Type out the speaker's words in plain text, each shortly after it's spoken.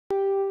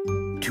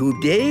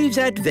Today's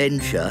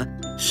adventure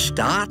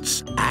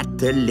starts at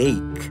the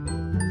lake.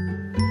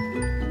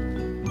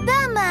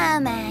 The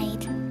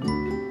mermaid.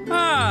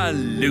 Ah,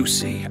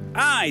 Lucy,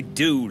 I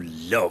do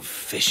love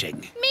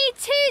fishing. Me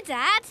too,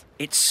 Dad.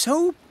 It's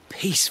so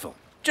peaceful.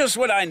 Just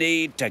what I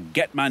need to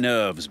get my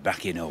nerves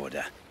back in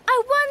order.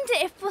 I wonder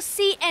if we'll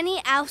see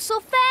any elves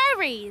or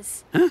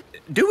fairies. Huh?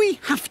 Do we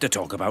have to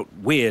talk about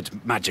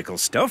weird magical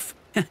stuff?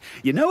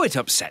 You know it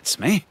upsets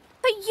me.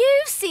 But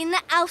you've seen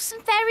the elves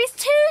and fairies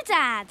too,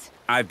 Dad.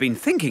 I've been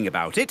thinking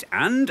about it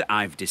and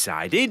I've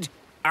decided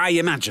I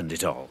imagined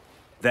it all.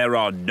 There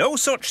are no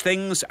such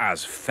things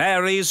as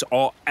fairies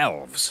or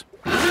elves.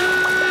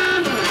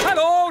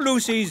 Hello,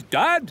 Lucy's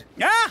dad.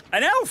 Ah,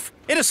 an elf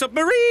in a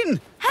submarine.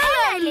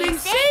 Hello,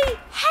 Lucy.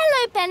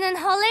 Hello, Ben and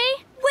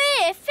Holly.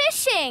 We're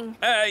fishing.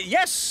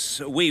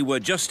 Yes, we were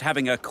just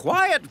having a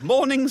quiet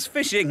morning's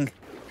fishing.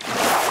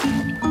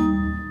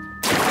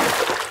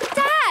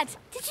 Dad,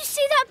 did you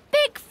see that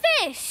big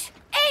fish?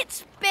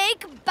 It's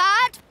Big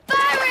Bad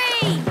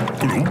Barry.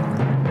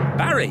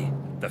 Barry.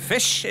 The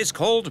fish is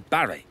called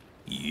Barry.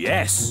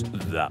 Yes,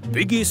 the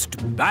biggest,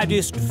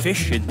 baddest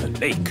fish in the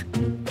lake.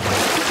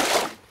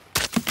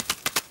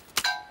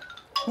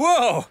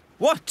 Whoa,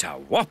 what a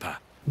whopper.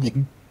 Dad,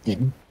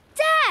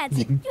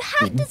 you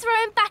have to throw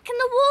him back in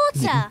the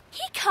water.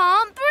 He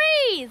can't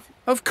breathe.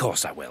 Of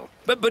course I will.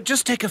 But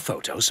just take a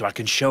photo so I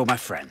can show my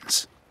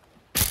friends.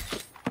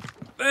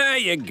 There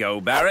you go,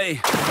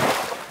 Barry.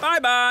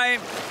 Bye-bye.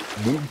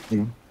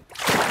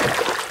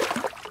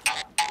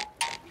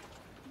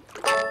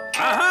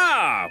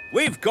 Aha!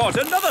 We've caught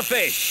another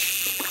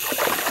fish.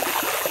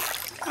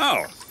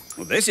 Oh,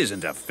 well, this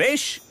isn't a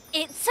fish.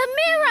 It's a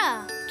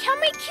mirror. Can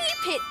we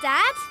keep it,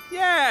 Dad?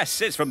 Yes,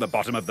 it's from the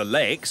bottom of the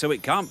lake, so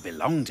it can't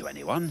belong to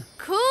anyone.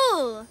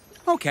 Cool.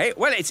 OK,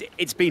 well,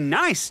 it's been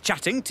nice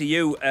chatting to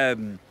you,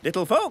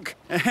 little folk.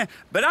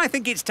 But I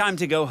think it's time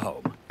to go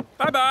home.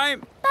 Bye-bye.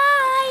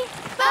 Bye.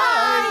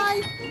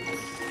 Bye.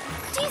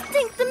 Do you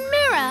think the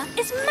mirror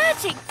is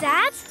magic,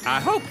 Dad? I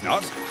hope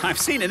not. I've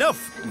seen enough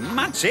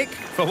magic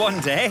for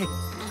one day.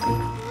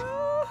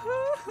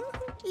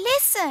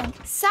 Listen,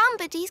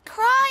 somebody's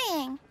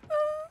crying.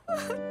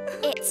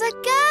 It's a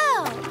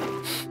girl.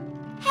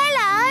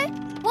 Hello.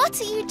 What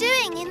are you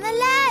doing in the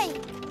lake?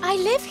 I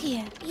live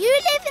here. You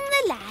live in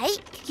the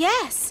lake?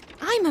 Yes,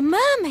 I'm a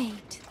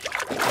mermaid.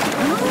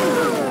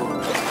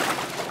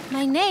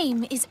 My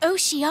name is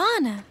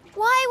Oceana.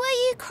 Why were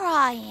you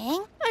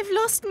crying? I've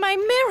lost my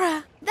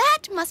mirror.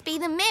 That must be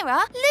the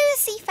mirror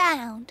Lucy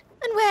found.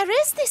 And where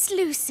is this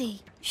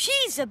Lucy?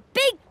 She's a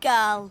big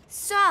girl.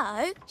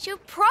 So, she'll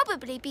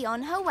probably be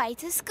on her way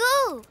to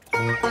school.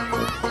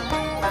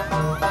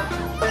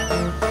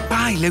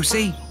 Bye,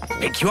 Lucy.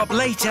 Pick you up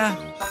later.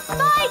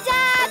 Bye,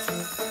 Dad.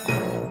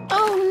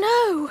 Oh,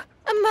 no.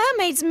 A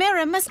mermaid's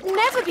mirror must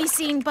never be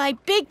seen by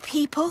big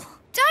people.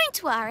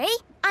 Don't worry.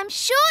 I'm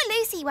sure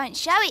Lucy won't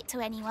show it to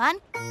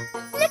anyone.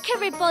 Look,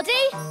 everybody.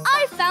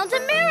 I found a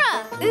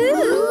mirror.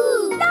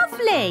 Ooh,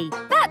 lovely.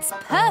 That's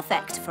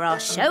perfect for our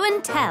show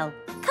and tell.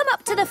 Come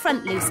up to the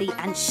front, Lucy,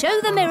 and show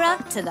the mirror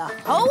to the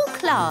whole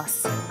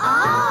class.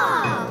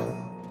 Ah!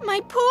 My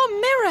poor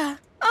mirror.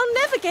 I'll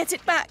never get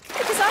it back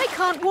because I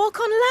can't walk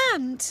on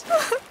land.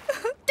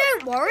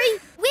 Don't worry.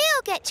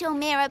 We'll get your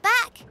mirror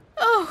back.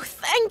 Oh,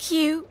 thank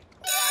you.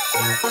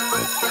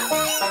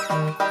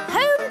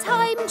 Home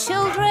time,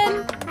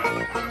 children.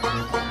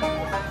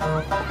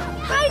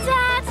 Hi,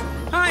 Dad.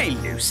 Hi,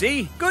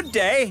 Lucy. Good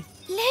day.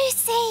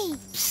 Lucy!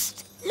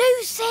 Psst,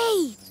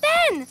 Lucy.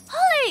 Ben,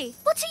 Holly,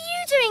 what are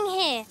you doing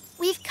here?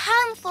 We've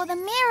come for the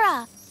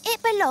mirror.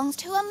 It belongs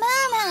to a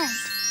mermaid.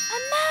 A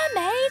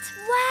mermaid?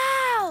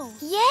 Wow.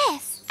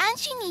 Yes, and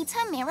she needs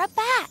her mirror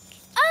back.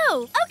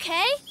 Oh, OK.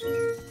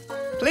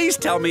 Please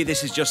tell me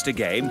this is just a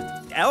game.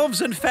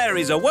 Elves and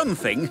fairies are one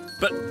thing,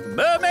 but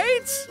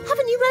mermaids?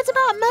 Haven't you read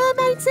about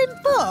mermaids in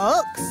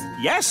books?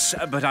 Yes,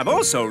 but I've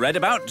also read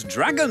about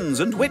dragons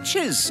and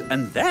witches,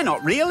 and they're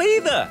not real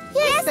either.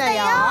 Yes, they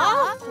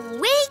are.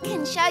 We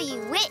can show you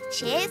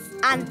witches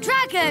And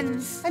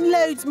dragons. And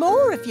loads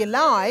more if you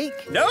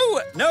like.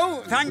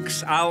 No,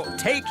 thanks. I'll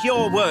take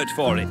your word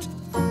for it.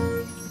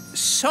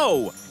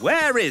 So,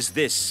 where is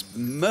this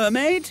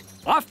mermaid?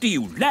 After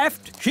you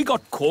left, she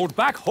got called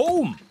back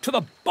home to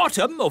the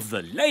bottom of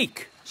the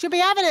lake. She'll be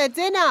having her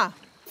dinner.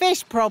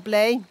 Fish,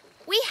 probably.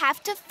 We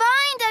have to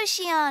find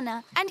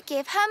Oceana and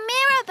give her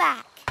mirror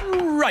back.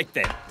 Right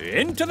then,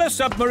 into the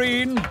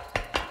submarine.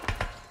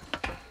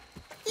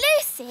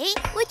 Lucy,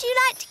 would you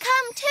like to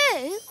come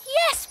too?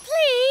 Yes,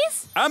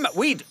 please.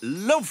 We'd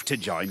love to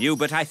join you,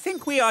 but I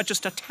think we are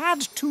just a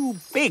tad too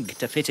big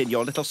to fit in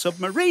your little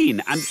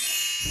submarine. And...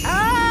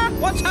 Ah!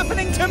 What's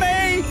happening to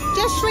me?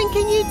 Just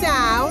shrinking you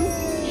down.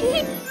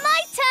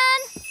 My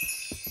turn.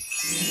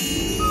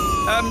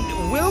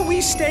 Will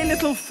we stay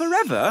little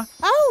forever?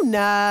 Oh,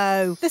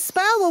 no. The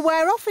spell will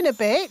wear off in a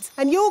bit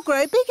and you'll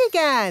grow big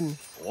again.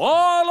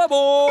 All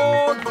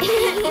aboard!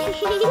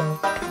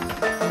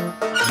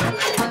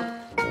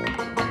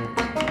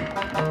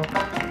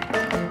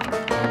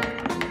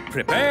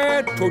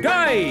 Prepare to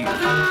dive.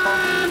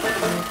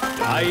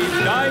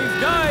 Dive, dive,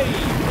 dive!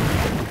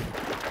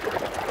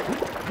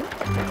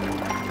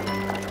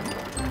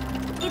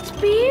 It's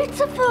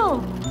beautiful.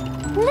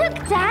 Look,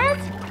 Dad.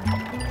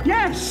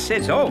 Yes,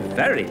 it's all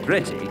very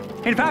pretty.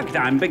 In fact,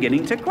 I'm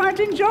beginning to quite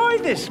enjoy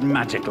this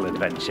magical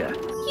adventure.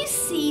 You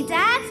see,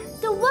 Dad,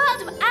 the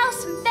world of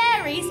elves and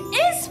fairies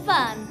is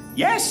fun.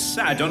 Yes,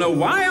 I don't know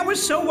why I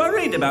was so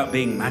worried about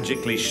being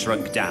magically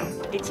shrunk down.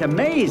 It's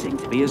amazing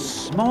to be as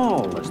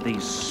small as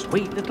these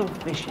sweet little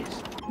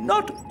fishes.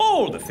 Not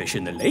all the fish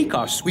in the lake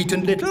are sweet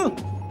and little.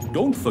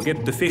 Don't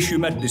forget the fish you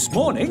met this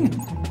morning.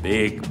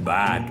 Big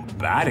Bad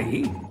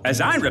Barry. As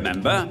I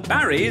remember,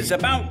 Barry's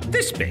about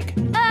this big.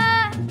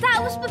 That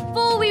was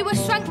before we were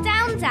shrunk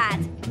down,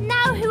 Dad.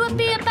 Now who would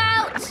be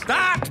about...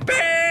 That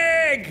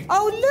big!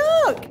 Oh,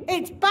 look!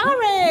 It's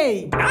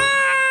Barry!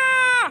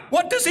 Ah!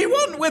 What does he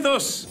want with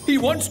us? He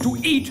wants to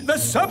eat the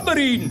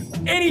submarine.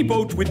 Any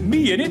boat with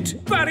me in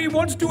it, Barry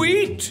wants to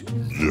eat.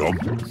 Yum,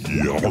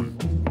 yum.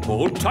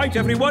 Hold tight,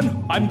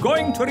 everyone. I'm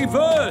going to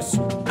reverse.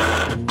 Vehicle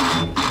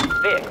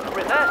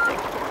reversing.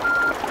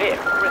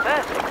 Vehicle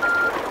reversing.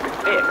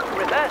 Vehicle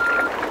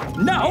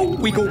reversing. Now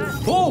we go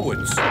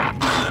forwards.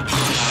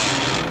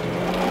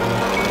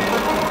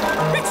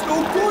 It's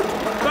no good.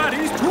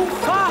 Barry's too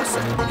fast.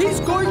 He's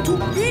going to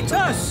eat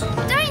us.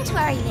 Don't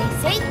worry,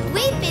 Lucy.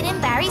 We've been in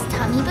Barry's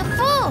tummy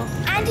before,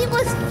 and it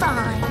was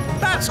fine.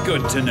 That's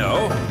good to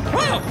know.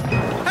 Well,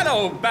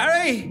 hello,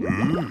 Barry.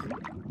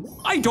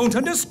 I don't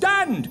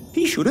understand.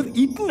 He should have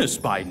eaten us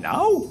by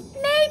now.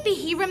 Maybe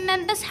he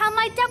remembers how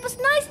my dad was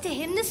nice to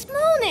him this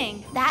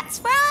morning.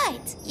 That's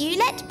right. You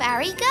let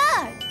Barry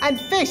go.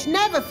 And fish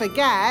never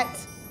forget.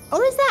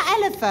 Or is that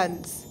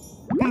elephants?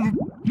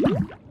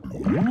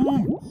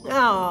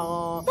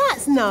 Oh,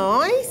 that's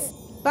nice.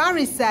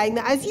 Barry's saying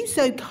that as you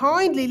so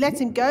kindly let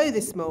him go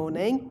this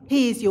morning,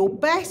 he is your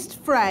best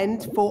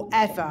friend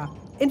forever.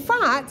 In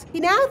fact,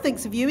 he now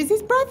thinks of you as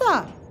his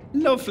brother.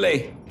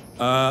 Lovely.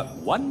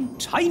 One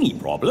tiny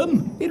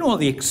problem. In all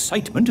the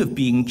excitement of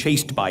being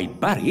chased by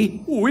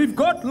Barry, we've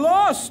got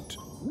lost.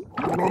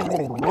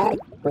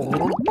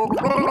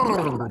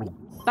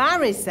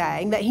 Barry's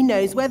saying that he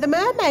knows where the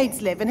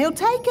mermaids live and he'll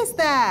take us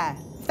there.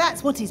 If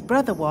that's what his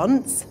brother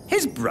wants.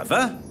 His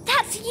brother?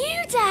 That's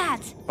you,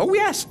 Dad. Oh,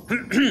 yes.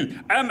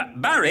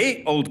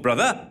 Barry, old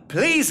brother,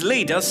 please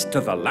lead us to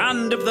the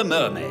land of the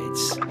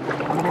mermaids.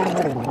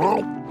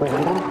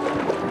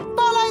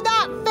 Follow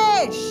that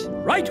fish!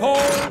 Right-ho!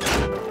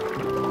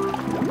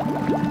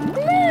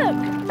 Look,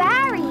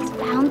 Barry's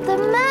found the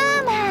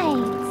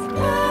mermaids.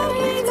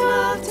 Mermaids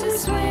love to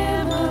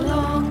swim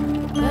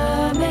along.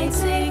 Mermaids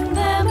sing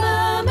their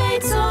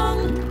mermaid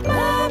song.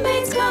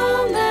 Mermaids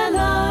come, they're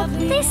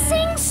lovely. They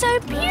sing so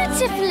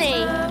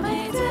beautifully.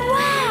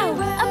 Wow,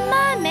 a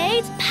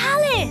mermaid's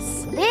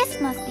palace. This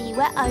must be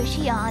where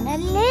Oceana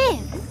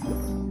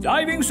lives.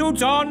 Diving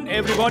suits on,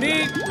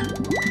 everybody.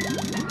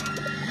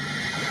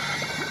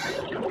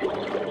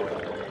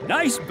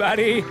 Nice,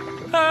 Barry.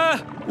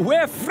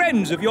 We're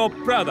friends of your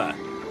brother.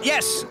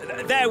 Yes,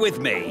 they're with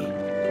me.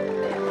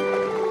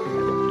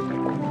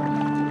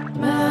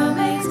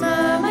 Mermaids,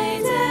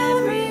 mermaids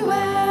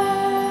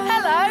everywhere.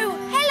 Hello.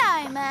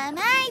 Hello,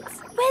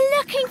 mermaids. We're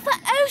looking for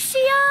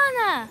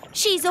Oceana.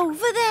 She's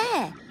over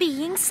there,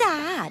 being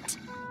sad.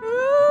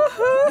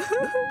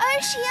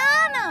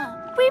 Oceana.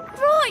 We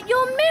brought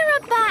your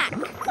mirror back.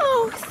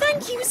 Oh,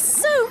 thank you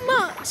so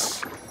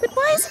much. But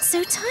why is it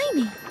so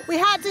tiny? We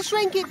had to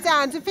shrink it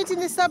down to fit in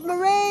the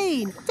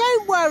submarine.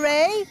 Don't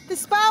worry, the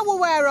spell will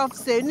wear off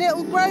soon and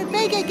it'll grow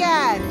big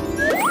again.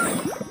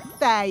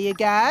 There you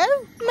go.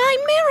 My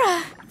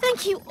mirror.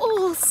 Thank you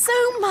all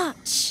so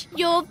much.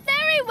 You're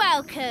very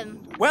welcome.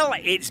 Well,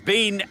 it's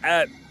been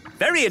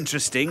very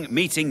interesting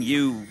meeting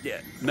you,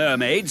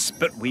 mermaids,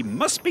 but we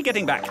must be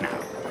getting back now.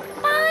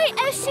 Bye,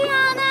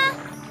 Oceana.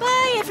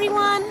 Bye,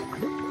 everyone.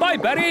 Bye,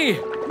 Barry.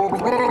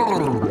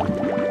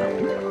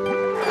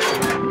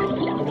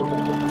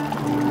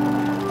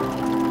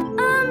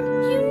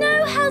 You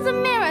know how the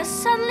mirror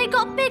suddenly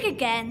got big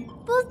again?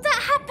 Will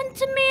that happen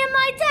to me and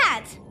my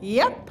dad?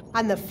 Yep,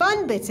 and the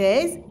fun bit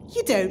is,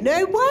 you don't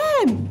know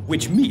when.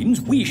 Which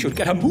means we should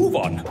get a move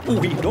on.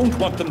 We don't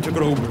want them to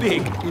grow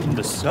big in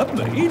the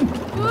submarine.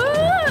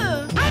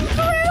 Ooh, I'm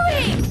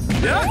growing.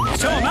 Yeah,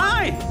 so am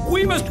I.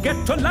 We must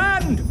get to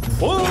land.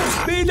 Full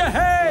speed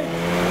ahead.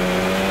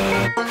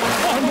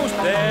 Almost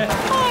there.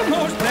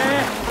 Almost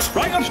there.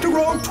 Try not to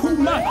grow too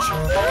much.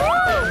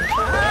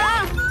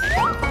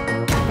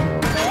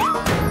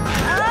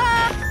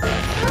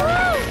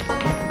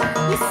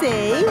 You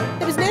see,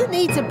 there was no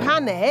need to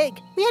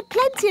panic. We had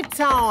plenty of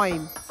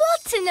time.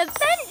 What an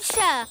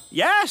adventure.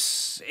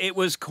 Yes, it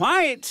was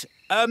quite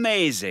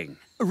amazing.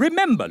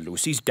 Remember,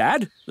 Lucy's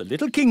dad, the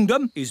little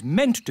kingdom is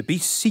meant to be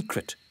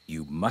secret.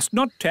 You must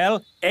not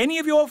tell any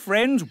of your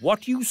friends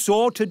what you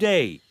saw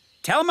today.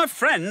 Tell my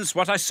friends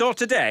what I saw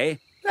today?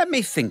 Let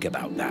me think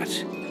about that.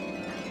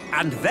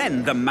 And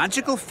then the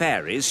magical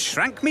fairies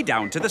shrank me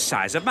down to the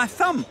size of my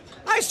thumb.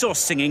 I saw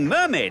singing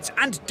mermaids,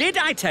 and did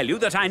I tell you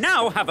that I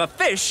now have a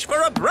fish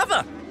for a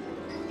brother?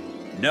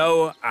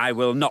 No, I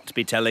will not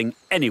be telling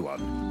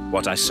anyone.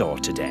 what I saw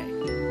today.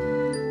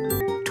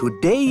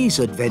 Today's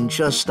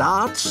adventure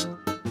starts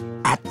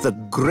at the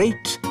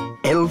great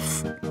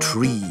elf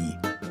tree.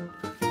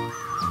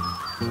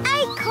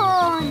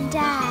 Acorn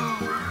Day.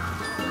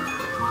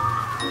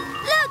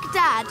 Look,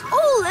 Dad,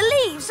 all the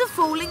leaves are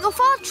falling off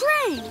our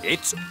tree.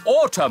 It's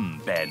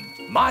autumn, Ben.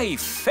 My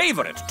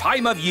favourite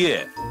time of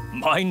year.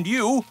 Mind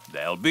you,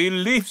 there'll be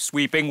leaf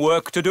sweeping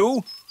work to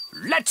do.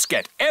 Let's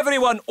get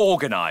everyone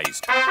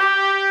organised.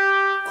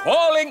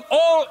 Calling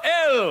all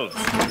elves.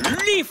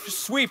 Leaf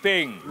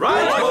sweeping.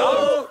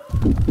 Right-o!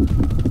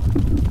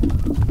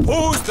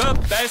 Who's the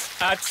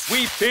best at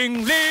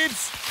sweeping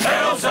leaves?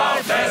 Elves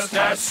are best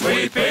at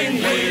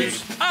sweeping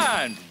leaves.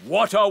 And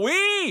what are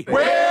we?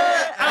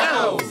 We're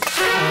elves.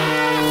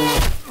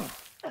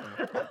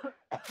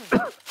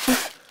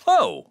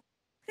 Oh,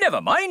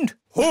 never mind.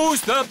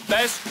 Who's the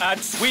best at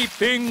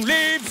sweeping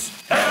leaves?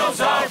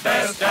 Elves are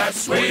best at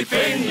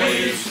sweeping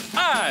leaves.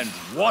 And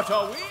what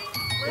are we?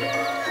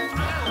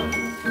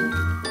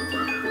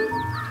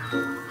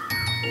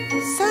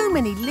 So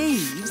many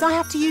leaves, I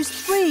have to use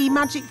 3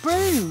 magic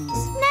brooms.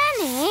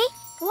 Nanny,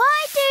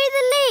 why do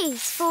the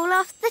leaves fall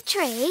off the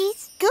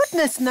trees?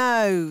 Goodness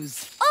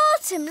knows.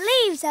 Autumn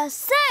leaves are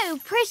so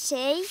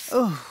pretty.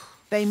 Oh,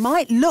 they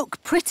might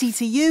look pretty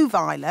to you,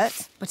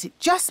 Violet, but it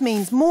just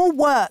means more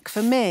work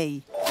for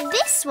me.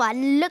 This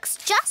one looks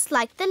just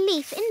like the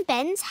leaf in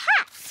Ben's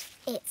hat.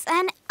 It's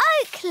an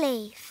oak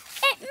leaf.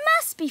 It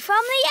must be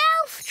from the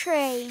elf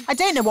tree. I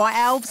don't know why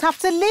elves have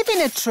to live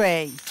in a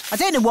tree. I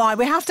don't know why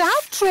we have to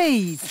have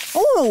trees.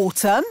 Or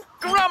autumn.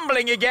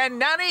 Grumbling again,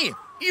 Nanny.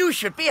 You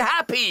should be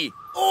happy.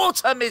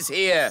 Autumn is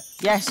here.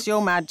 Yes,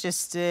 Your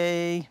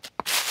Majesty.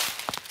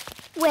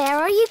 Where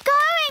are you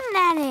going,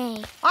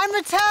 Nanny? I'm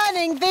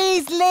returning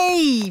these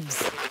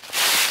leaves.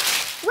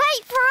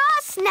 Wait for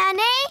us,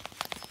 Nanny.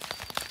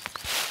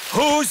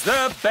 Who's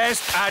the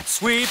best at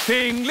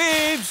sweeping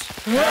leaves?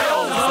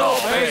 Elves are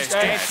best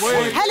at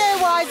sweeping.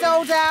 Hello, wise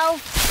old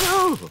elf.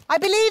 Oh, I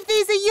believe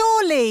these are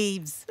your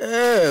leaves.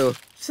 oh,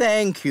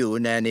 thank you,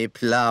 Nanny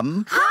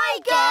Plum. Hi,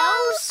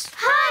 girls.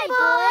 Hi,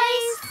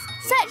 boys.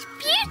 Such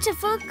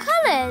beautiful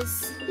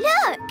colours.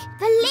 Look,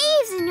 the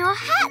leaves in your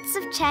hats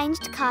have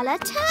changed colour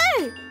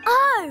too.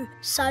 Oh,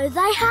 so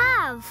they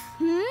have.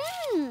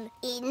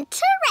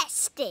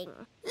 Interesting.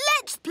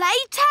 Let's play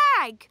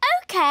tag.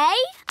 OK.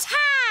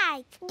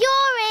 Tag.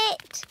 You're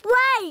it.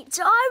 Wait,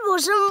 I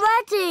wasn't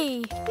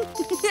ready.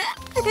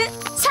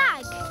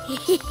 Tag.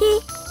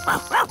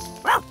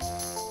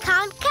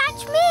 Can't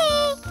catch me.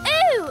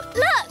 Ooh,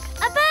 look,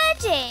 a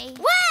birdie.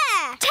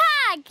 Where?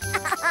 Tag.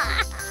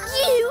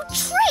 You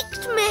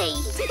tricked me.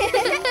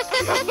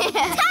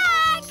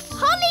 Tag.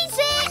 Holly's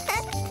it.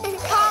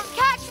 Can't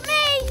catch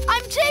me.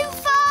 I'm too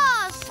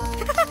fast.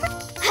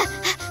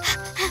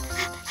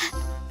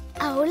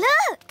 Oh,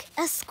 look,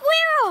 a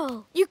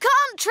squirrel. You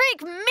can't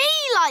trick me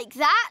like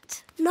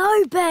that.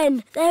 No,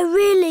 Ben, there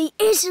really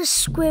is a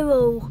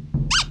squirrel.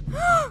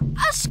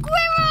 A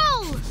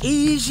squirrel!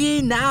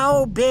 Easy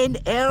now, Ben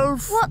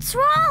Elf. What's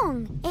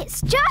wrong?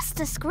 It's just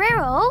a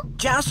squirrel.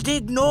 Just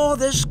ignore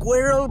the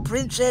squirrel,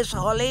 Princess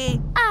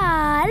Holly.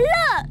 Ah,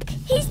 look!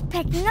 He's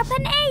picking up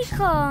an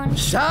acorn.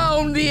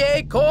 Sound the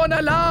acorn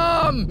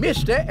alarm,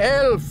 Mr.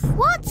 Elf.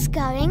 What's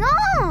going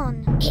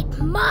on? It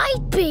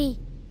might be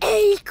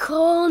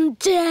Acorn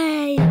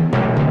Day.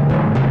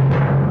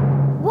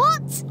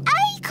 What's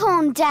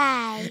Acorn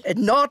Day?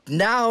 Not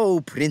now,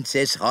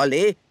 Princess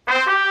Holly.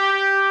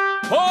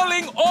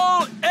 Calling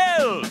all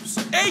elves.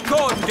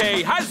 Acorn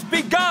Day has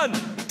begun.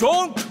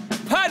 Don't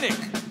panic.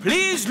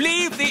 Please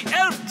leave the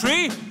elf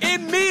tree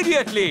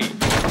immediately.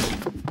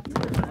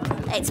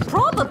 It's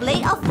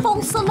probably a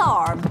false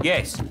alarm.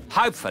 Yes,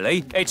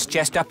 hopefully it's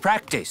just a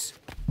practice.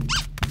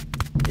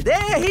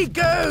 There he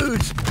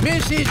goes!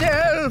 Mrs.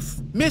 Elf!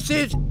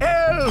 Mrs.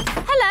 Elf!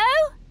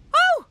 Hello?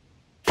 Oh!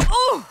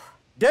 Oh!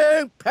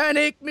 Don't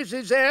panic,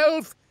 Mrs.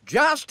 Elf.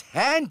 Just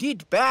hand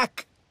it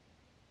back.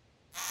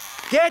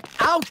 Get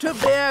out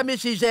of there,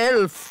 Mrs.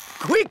 Elf.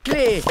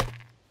 Quickly!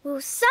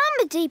 Will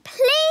somebody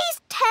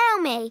please tell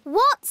me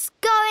what's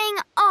going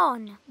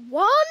on?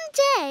 One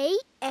day,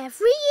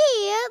 every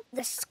year,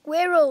 the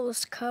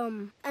squirrels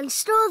come and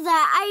store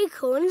their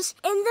acorns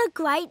in the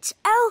great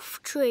elf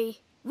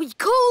tree. We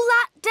call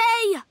that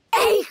day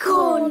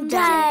Acorn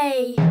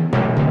Day.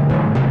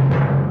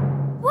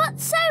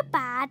 What's so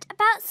bad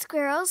about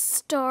squirrels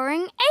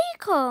storing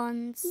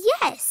acorns?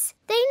 Yes,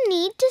 they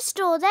need to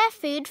store their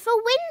food for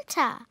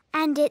winter.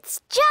 And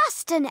it's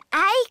just an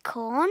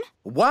acorn.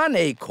 One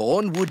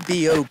acorn would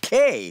be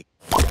okay.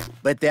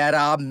 But there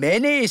are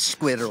many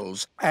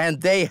squirrels, and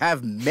they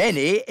have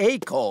many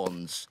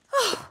acorns.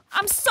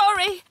 I'm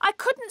sorry. I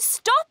couldn't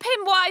stop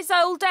him, wise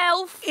old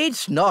elf.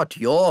 It's not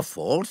your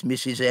fault,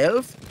 Mrs.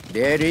 Elf.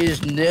 There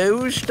is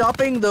no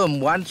stopping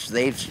them once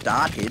they've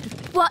started.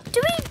 What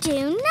do we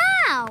do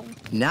now?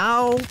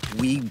 Now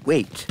we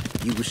wait.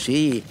 You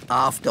see,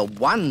 after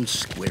one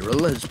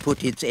squirrel has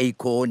put its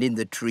acorn in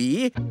the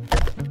tree,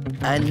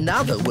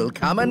 another will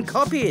come and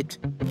copy it.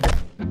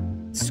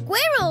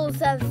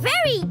 Squirrels are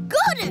very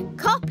good at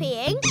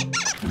copying.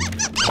 Happy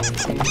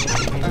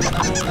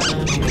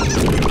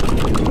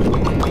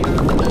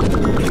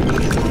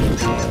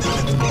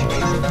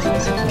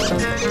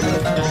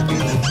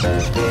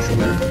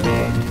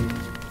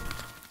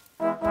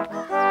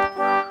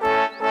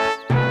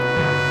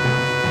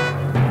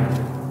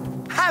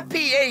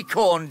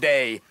Acorn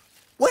Day!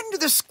 When do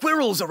the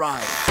squirrels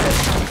arrive?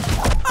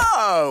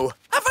 Oh,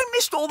 have I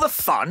missed all the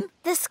fun?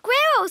 The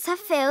squirrels have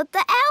filled the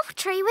elf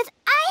tree with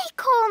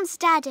acorns,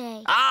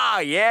 Daddy. Ah,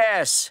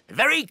 yes.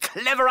 Very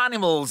clever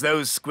animals,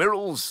 those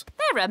squirrels.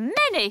 They're a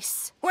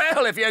menace.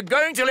 Well, if you're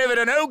going to live in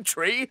an oak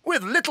tree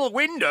with little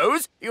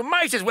windows, you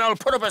might as well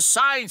put up a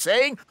sign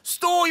saying,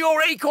 "Store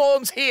your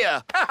acorns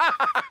here."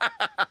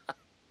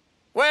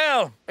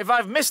 Well, if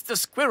I've missed the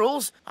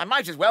squirrels, I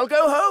might as well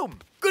go home.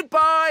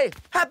 Goodbye.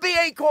 Happy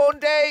Acorn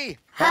Day.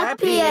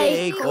 Happy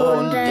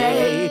Acorn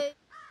Day.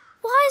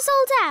 Wise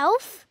old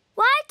elf,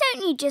 why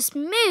don't you just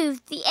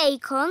move the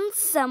acorns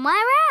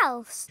somewhere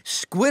else?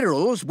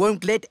 Squirrels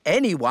won't let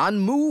anyone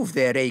move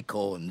their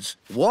acorns.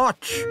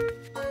 Watch.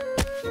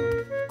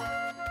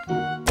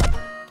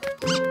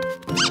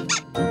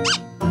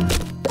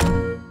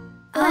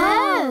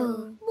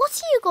 Oh, what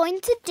are you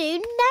going to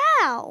do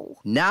now?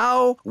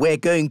 Now we're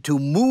going to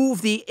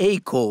move the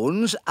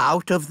acorns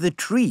out of the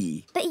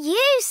tree. But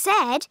you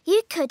said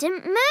you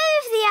couldn't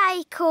move the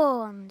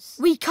acorns.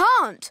 We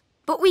can't,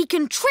 but we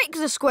can trick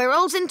the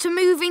squirrels into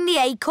moving the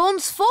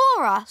acorns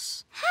for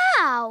us.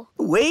 How?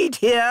 Wait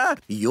here,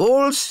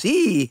 you'll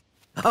see.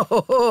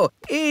 Oh,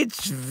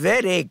 it's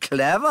very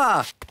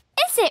clever.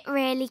 Is it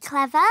really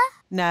clever?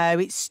 No,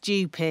 it's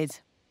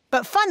stupid.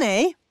 But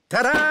funny.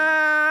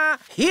 Ta-da!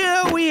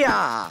 Here we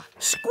are.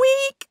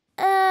 Squeak!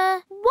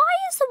 Why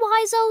is the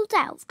wise old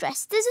elf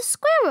dressed as a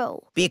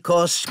squirrel?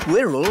 Because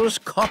squirrels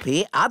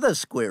copy other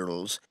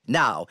squirrels.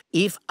 Now,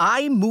 if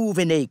I move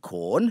an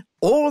acorn,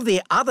 all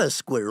the other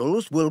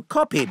squirrels will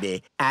copy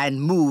me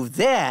and move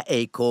their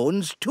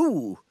acorns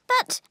too.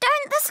 But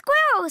don't the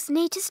squirrels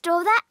need to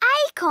store their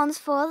acorns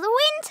for the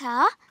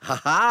winter?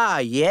 Ha-ha,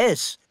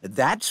 yes.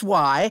 That's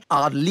why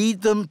I'll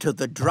lead them to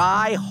the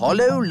dry,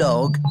 hollow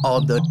log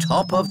on the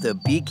top of the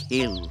big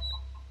hill.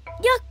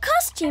 Your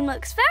costume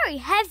looks very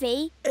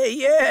heavy.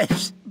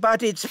 Yes,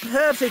 but it's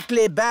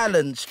perfectly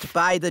balanced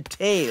by the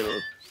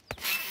tail.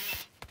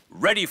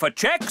 Ready for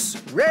checks?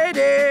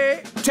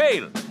 Ready!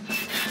 Tail.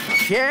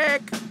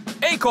 Check.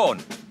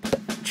 Acorn.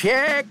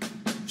 Check.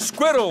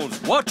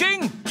 Squirrels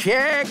watching?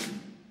 Check.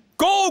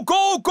 Go,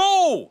 go,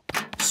 go!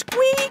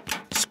 Squeak!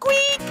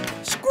 Squeak!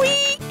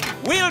 Squeak!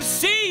 We'll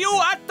see you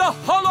at the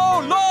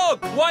hollow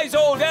log, wise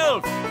old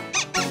elf!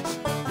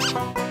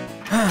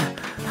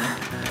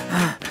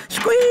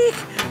 Squeak!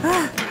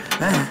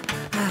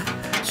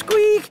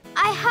 Squeak!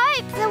 I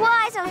hope the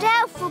wise old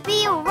elf will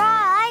be all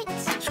right.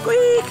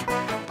 Squeak!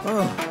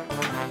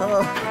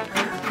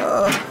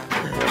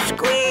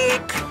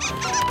 Squeak!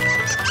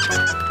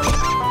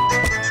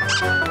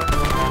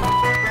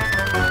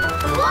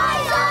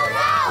 Wise old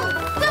elf!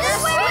 The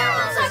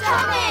squirrels are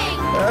coming!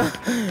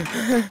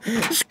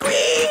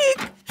 Squeak!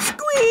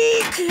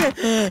 Squeak!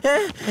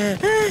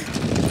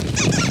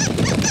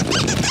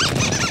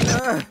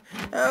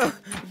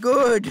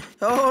 Good.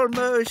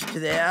 Almost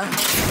there.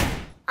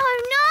 Oh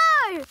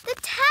no! The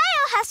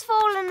tail has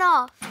fallen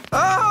off.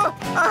 Oh,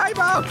 I'm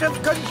out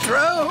of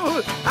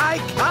control. I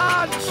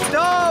can't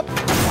stop.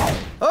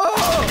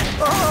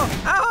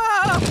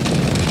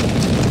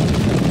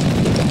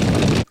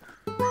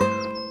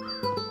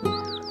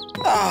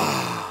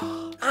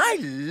 I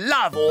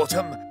love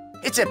autumn.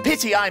 It's a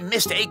pity I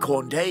missed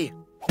Acorn Day.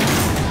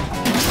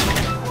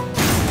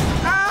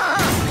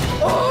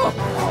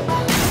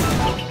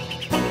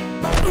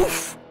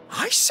 Oof!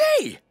 I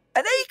say,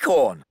 an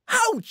acorn.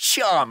 How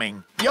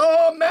charming.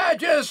 Your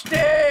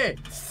Majesty,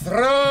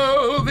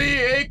 throw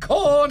the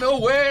acorn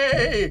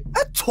away.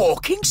 A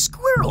talking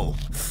squirrel.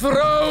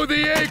 Throw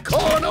the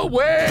acorn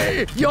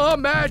away, Your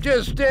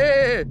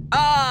Majesty.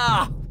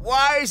 Ah,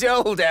 wise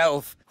old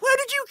elf. Where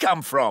did you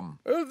come from?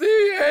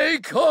 The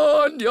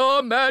acorn,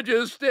 Your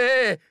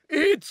Majesty.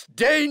 It's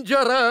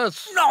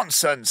dangerous.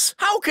 Nonsense.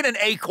 How can an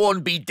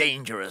acorn be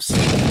dangerous?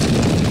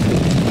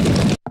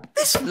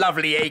 This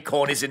lovely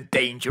acorn isn't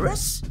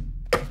dangerous.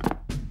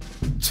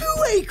 2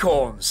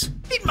 acorns.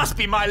 It must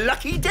be my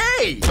lucky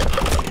day.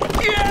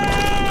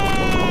 Yeah!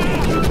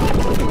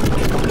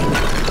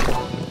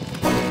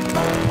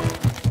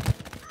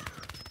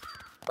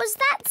 Was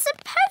that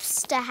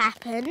supposed to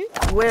happen?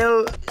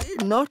 Well,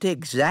 not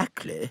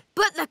exactly.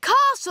 But the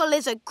castle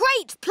is a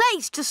great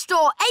place to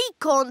store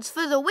acorns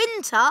for the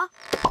winter.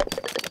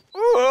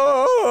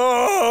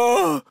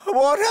 Oh,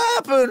 what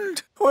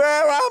happened?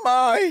 Where am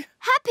I?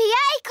 Happy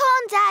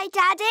Acorn Day,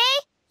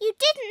 Daddy! You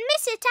didn't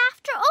miss it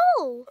after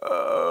all.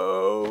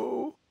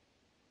 Oh.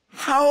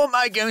 How am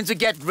I going to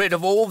get rid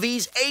of all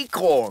these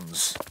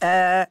acorns?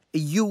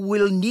 You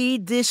will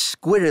need this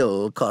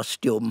squirrel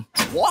costume.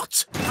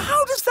 What?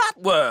 How does that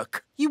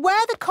work? You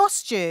wear the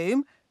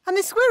costume and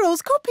the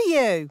squirrels copy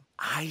you.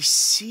 I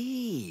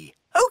see.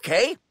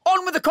 OK,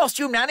 on with the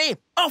costume, Nanny.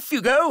 Off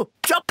you go.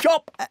 Chop,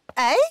 chop.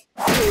 Eh?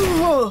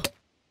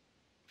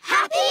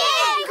 Happy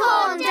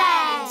Acorn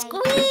Day!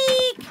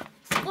 Squeak!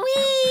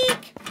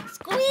 Squeak!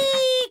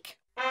 Squeak!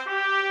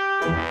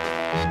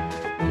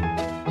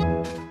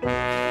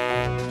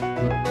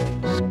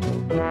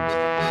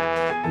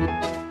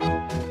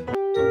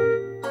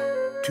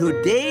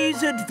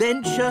 Today's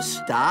adventure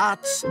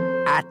starts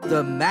at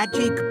the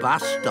magic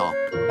bus stop.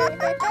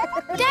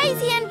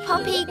 Daisy and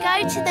Poppy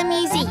go to the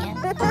museum.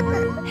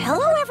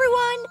 Hello,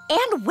 everyone,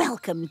 and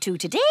welcome to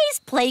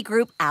today's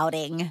playgroup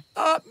outing.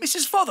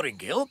 Mrs.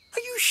 Fotheringill, are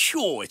you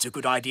sure it's a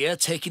good idea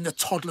taking the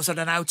toddlers on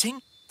an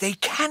outing? They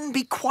can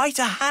be quite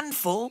a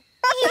handful.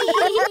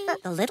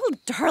 The little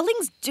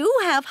darlings do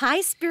have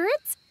high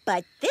spirits,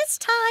 but this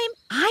time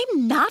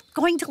I'm not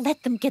going to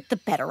let them get the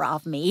better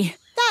of me.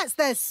 That's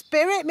their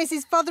spirit,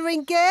 Mrs.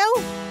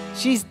 Fotheringill.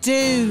 She's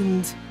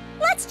doomed.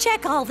 Let's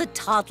check all the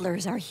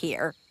toddlers are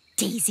here.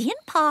 Daisy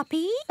and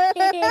Poppy.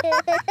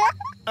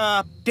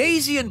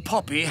 Daisy and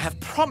Poppy have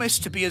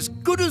promised to be as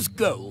good as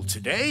gold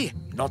today.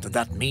 Not that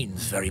that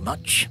means very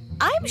much.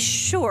 I'm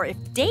sure if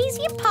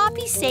Daisy and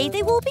Poppy say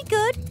they will be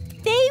good,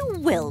 they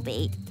will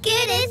be.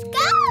 Good as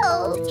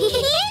gold!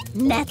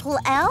 Nettle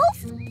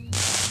elf?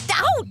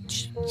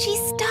 Ouch! She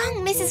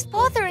stung Mrs.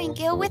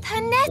 Fotheringill with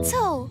her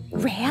nettle.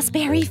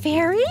 Raspberry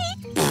fairy?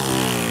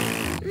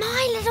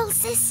 My little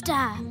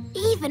sister.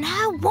 Even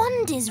her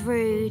wand is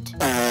rude.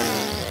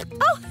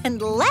 Oh,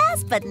 and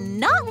last but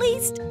not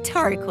least,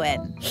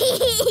 Tarquin.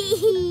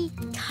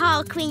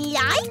 Tarquin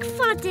like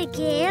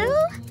Fothergill.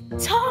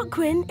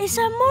 Tarquin is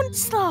a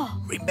monster.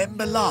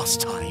 Remember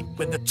last time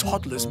when the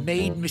toddlers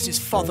made Mrs.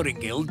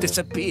 Fotheringill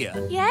disappear?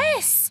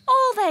 Yes,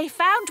 all they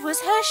found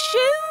was her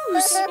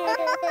shoes.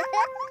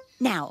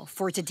 Now,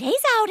 for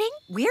today's outing,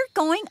 we're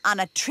going on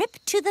a trip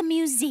to the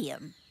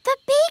museum. The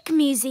big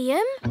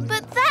museum?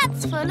 But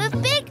that's full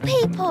of big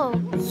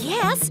people.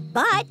 Yes,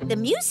 but the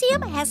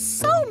museum has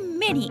so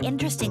many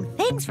interesting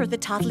things for the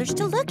toddlers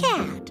to look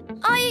at.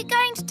 Are you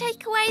going to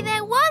take away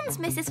their wands,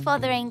 Mrs.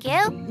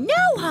 Fotheringill?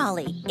 No,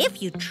 Holly.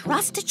 If you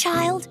trust a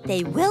child,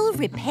 they will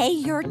repay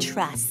your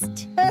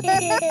trust.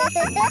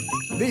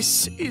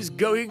 This is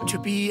going to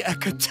be a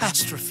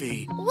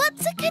catastrophe.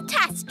 What's a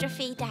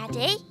catastrophe,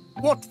 Daddy?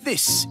 What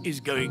this is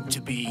going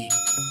to be.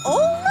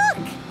 Oh,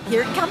 look!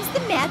 Here comes the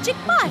magic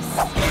bus.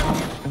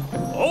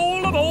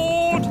 All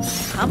aboard!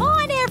 Come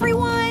on,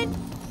 everyone.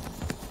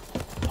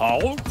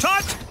 Hold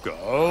tight!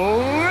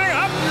 Going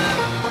up!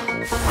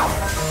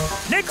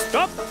 Next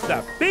stop,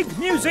 the big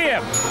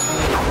museum.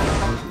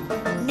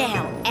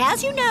 Now,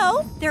 as you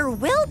know, there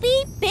will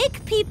be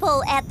big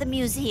people at the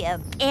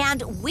museum.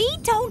 And we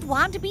don't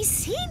want to be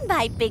seen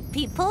by big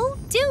people,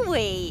 do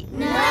we?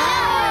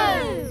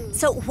 No!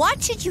 So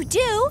what should you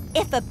do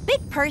if a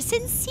big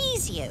person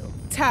sees you?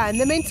 Turn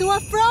them into a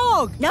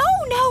frog. No,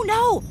 no,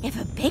 no. If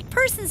a big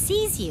person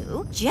sees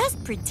you,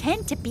 just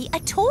pretend to be a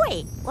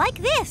toy, like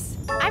this.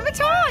 I'm a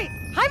toy.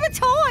 I'm a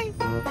toy.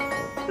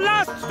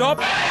 Last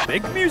stop,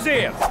 big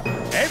museum.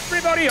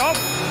 Everybody off.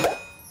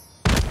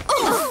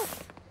 Oh.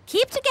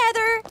 Keep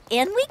together.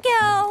 In we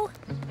go.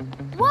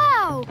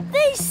 Wow,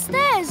 these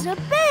stairs are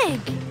big.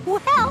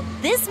 Well,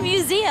 this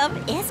museum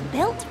is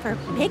built for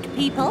big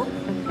people.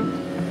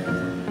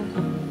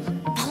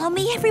 Follow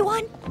me,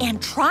 everyone,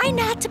 and try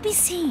not to be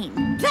seen.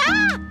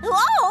 Ah!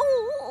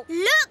 Oh!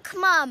 Look,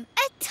 Mum,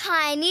 a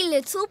tiny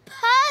little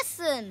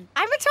person.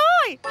 I'm a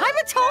toy! I'm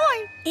a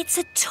toy! It's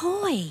a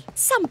toy.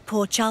 Some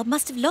poor child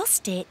must have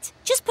lost it.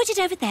 Just put it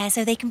over there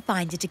so they can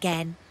find it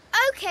again.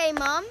 OK,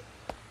 Mum.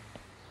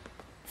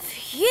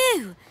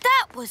 Phew,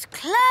 that was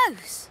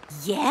close.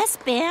 Yes,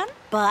 Ben,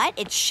 but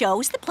it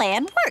shows the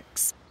plan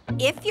works.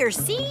 If you're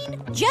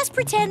seen, just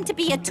pretend to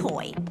be a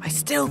toy. I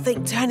still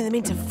think turning them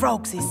into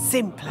frogs is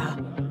simpler.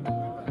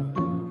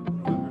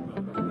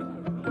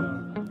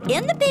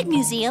 In the big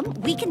museum,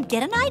 we can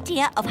get an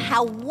idea of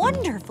how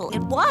wonderful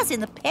it was in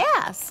the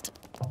past.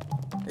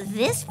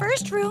 This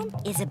first room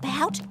is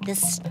about the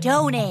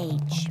Stone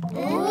Age.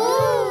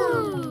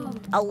 Ooh!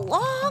 A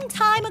long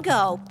time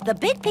ago, the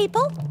big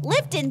people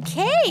lived in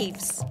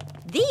caves.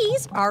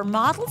 These are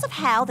models of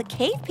how the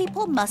cave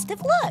people must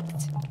have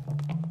looked.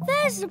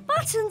 There's a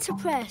button to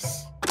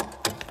press.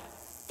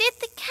 Did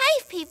the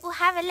cave people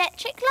have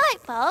electric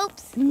light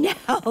bulbs?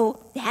 No,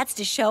 that's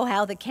to show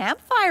how the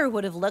campfire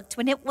would have looked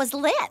when it was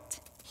lit.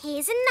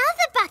 Here's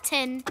another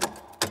button.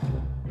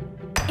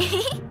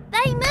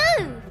 They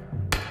move.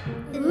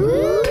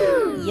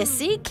 Ooh! You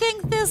see,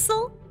 King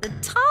Thistle? The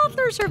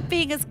toddlers are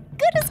being as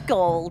good as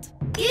gold.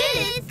 Good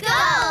as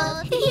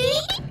gold.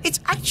 It's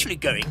actually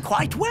going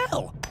quite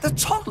well. The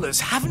toddlers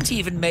haven't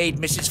even made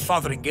Mrs.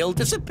 Fotheringill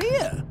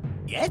disappear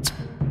yet.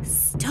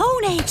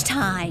 Stone Age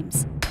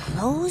times.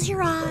 Close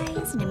your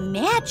eyes and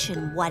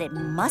imagine what it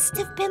must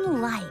have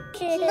been like.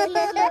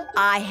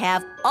 I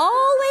have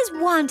always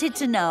wanted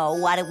to know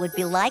what it would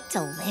be like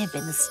to live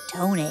in the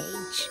Stone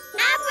Age.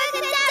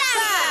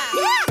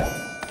 Abracadabra!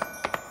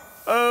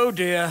 Oh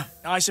dear,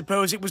 I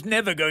suppose it was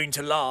never going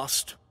to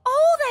last.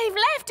 All they've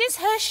left is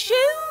her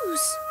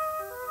shoes.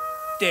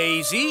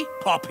 Daisy,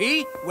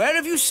 Poppy, where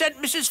have you sent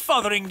Mrs.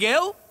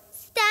 Fotheringill?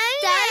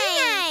 Stone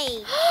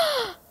Age.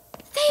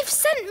 They've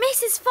sent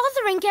Mrs.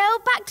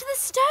 Fotheringale back to the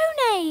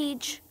Stone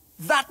Age.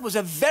 That was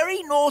a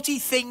very naughty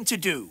thing to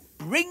do.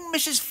 Bring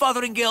Mrs.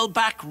 Fotheringale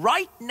back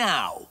right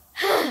now.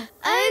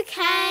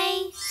 OK.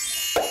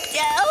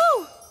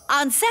 Oh!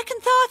 On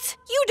second thoughts,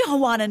 you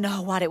don't want to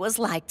know what it was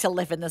like to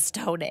live in the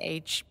Stone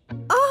Age.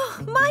 Oh,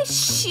 my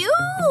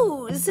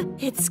shoes!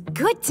 It's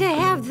good to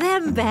have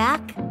them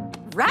back.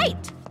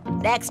 Right.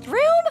 Next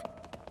room,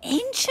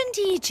 Ancient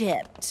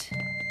Egypt.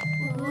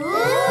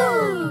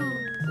 Ooh.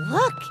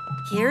 Look,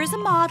 here's a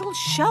model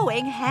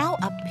showing how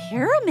a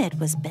pyramid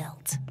was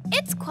built.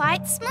 It's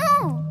quite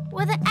small.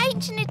 Were the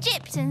ancient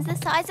Egyptians the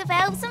size of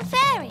elves and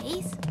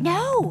fairies?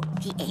 No,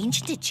 the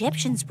ancient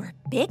Egyptians were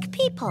big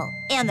people,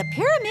 and the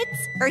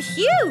pyramids are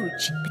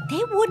huge. But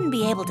they wouldn't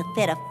be able to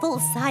fit a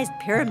full-sized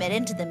pyramid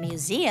into the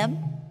museum.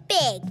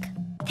 Big.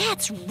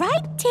 That's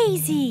right,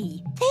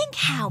 Daisy. Think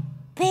how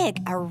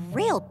big a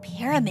real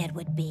pyramid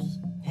would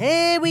be.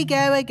 Here we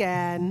go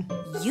again.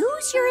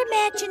 Use your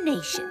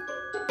imagination.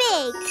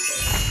 Big.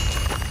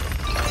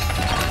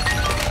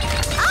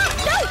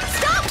 No!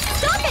 Stop!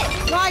 Stop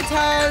it!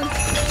 Righto.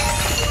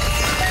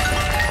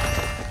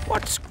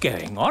 What's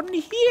going on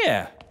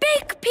here?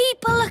 Big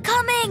people are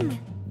coming.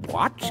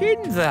 What's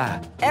in the...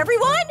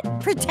 Everyone,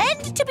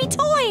 pretend to be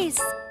toys.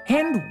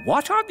 And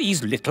what are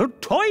these little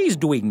toys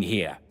doing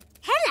here?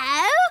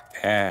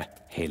 Hello.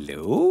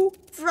 Hello?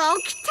 Frog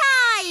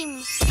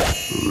time.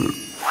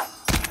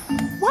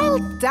 Well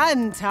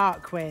done,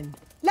 Tarquin.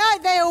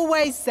 Like they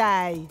always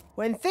say,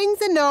 when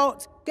things are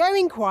not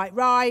going quite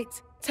right,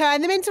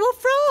 turn them into a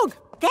frog.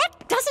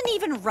 That doesn't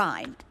even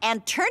rhyme.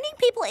 And turning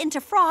people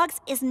into frogs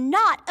is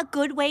not a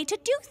good way to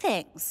do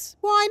things.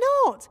 Why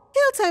not?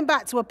 He'll turn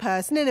back to a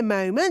person in a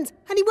moment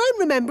and he won't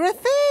remember a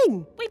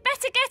thing. We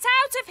better get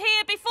out of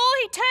here before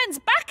he turns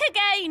back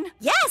again.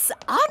 Yes,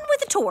 on with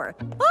the tour.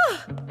 Oh,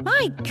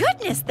 my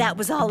goodness, that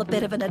was all a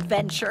bit of an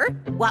adventure.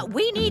 What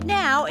we need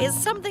now is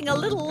something a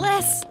little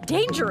less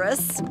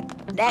dangerous.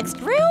 Next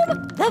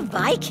room, the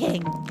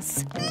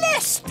Vikings.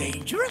 Less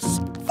dangerous?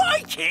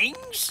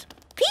 Vikings?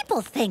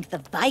 People think the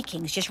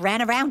Vikings just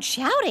ran around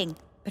shouting.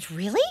 But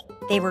really,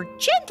 they were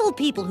gentle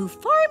people who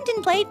farmed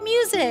and played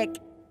music.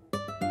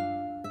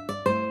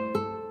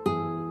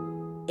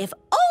 If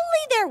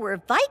only there were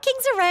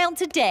Vikings around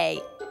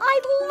today.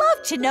 I'd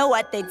love to know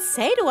what they'd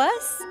say to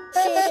us.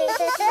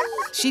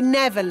 She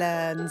never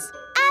learns.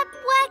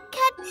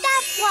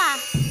 Abracadabra.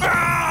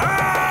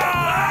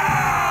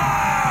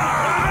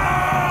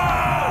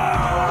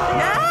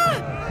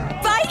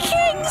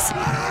 Vikings!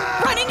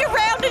 Running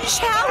around and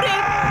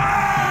shouting.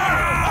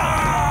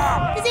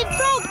 Is it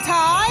frog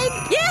time?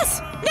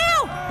 Yes,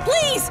 now,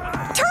 please,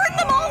 turn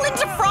them all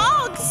into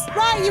frogs.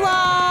 Right you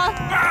are.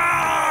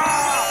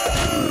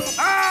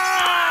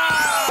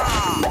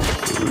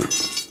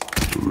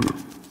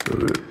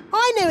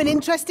 I know an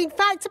interesting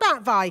fact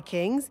about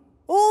Vikings.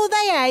 All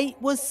they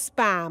ate was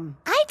spam.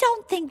 I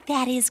don't think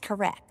that is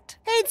correct.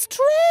 It's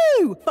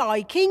true.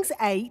 Vikings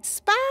ate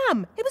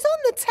spam. It was on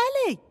the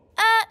telly.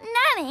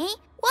 Nanny,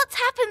 what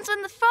happens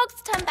when the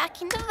frogs turn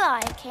back into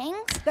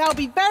Vikings? They'll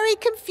be very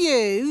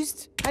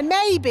confused and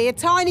maybe a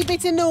tiny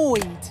bit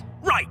annoyed.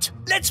 Right,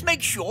 let's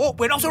make sure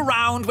we're not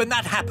around when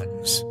that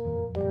happens.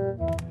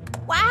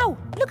 Wow,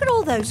 look at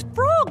all those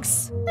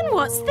frogs. And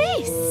what's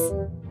this?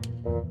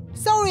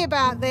 Sorry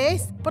about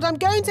this, but I'm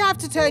going to have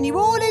to turn you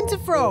all into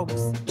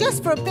frogs.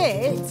 Just for a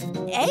bit.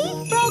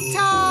 Eh? Frog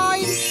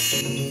time!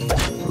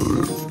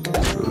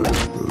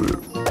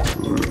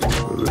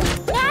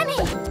 Nanny,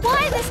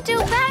 why are there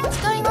still bangs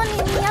going on in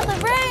the other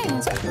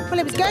rooms? Well,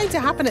 it was going to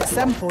happen at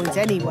some point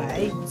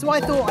anyway, so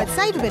I thought I'd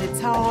save a bit of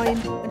time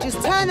and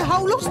just turn the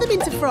whole lot of them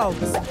into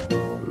frogs.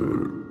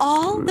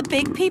 All the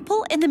big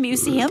people in the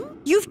museum?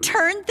 You've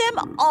turned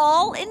them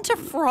all into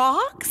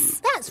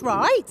frogs? That's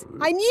right.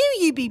 I knew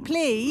you'd be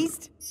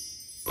pleased.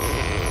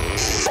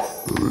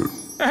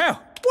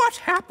 Oh, what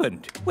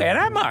happened? Where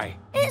am I?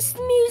 It's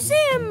the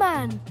museum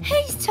man.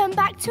 He's turned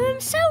back to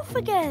himself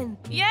again.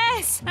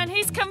 Yes, and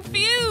he's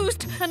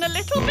confused and a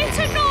little bit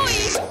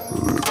annoyed.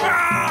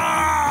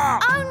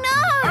 Oh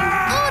no!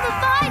 All the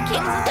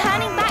Vikings are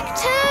turning back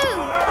too!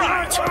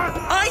 Right,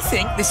 I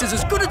think this is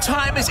as good a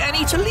time as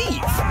any to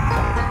leave.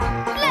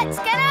 Let's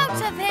get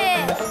out of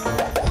here!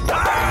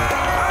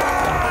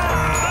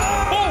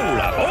 All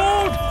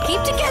aboard!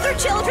 Keep together,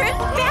 children.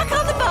 Back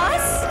on the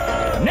bus.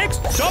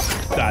 Next stop,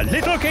 the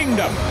Little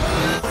Kingdom.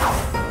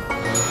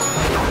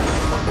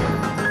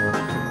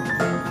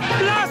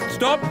 Last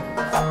stop.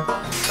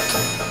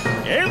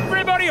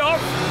 Everybody off.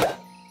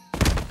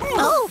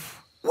 Oh.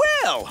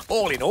 Well,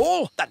 all in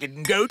all, that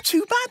didn't go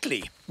too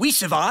badly. We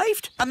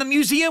survived, and the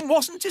museum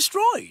wasn't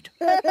destroyed.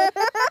 Good as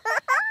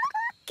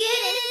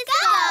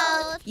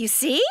gold! You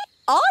see?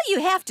 All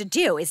you have to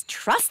do is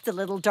trust the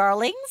little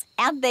darlings,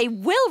 and they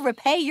will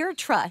repay your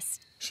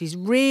trust. She's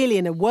really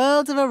in a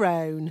world of her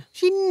own.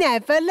 She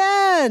never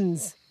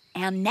learns.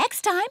 And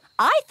next time,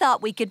 I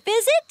thought we could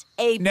visit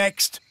a...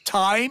 Next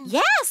time?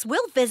 Yes,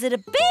 we'll visit a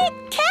big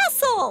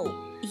castle.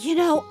 You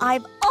know,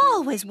 I've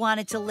always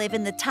wanted to live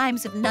in the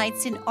times of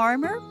knights in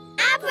armor.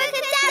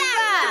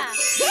 Abracadabra!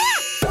 Yeah!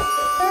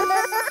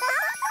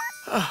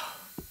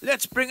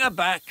 Let's bring her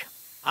back.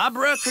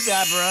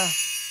 Abracadabra.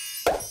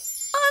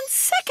 On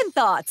second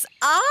thoughts,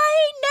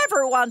 I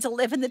never want to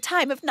live in the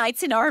time of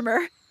knights in armor.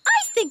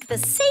 I think the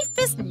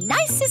safest,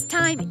 nicest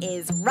time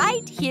is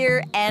right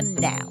here and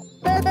now.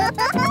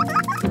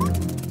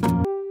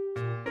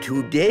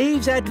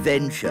 Today's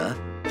adventure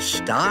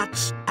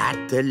starts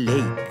at the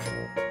lake.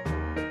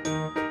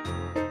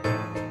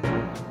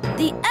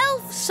 The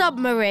elf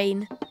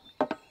submarine.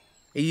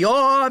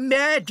 Your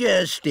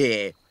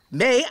Majesty,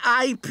 may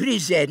I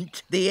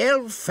present the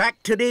Elf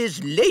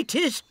Factory's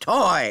latest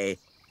toy,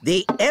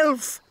 the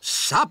Elf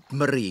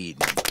Submarine.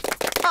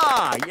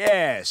 Ah,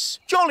 yes.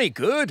 Jolly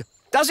good.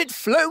 Does it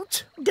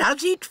float?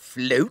 Does it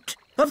float?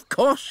 Of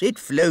course it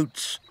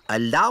floats.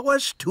 Allow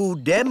us to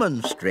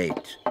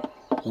demonstrate.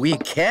 We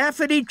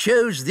carefully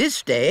chose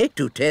this day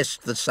to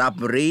test the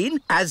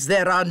submarine, as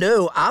there are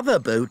no other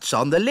boats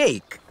on the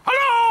lake.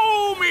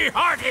 Hello, me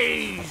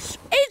hearties!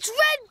 It's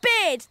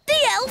Redbeard, the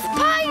elf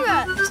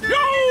pirate.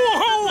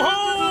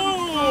 Yo-ho-ho!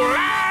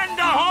 Land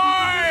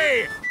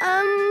ahoy!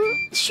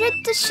 Should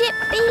the ship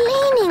be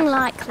leaning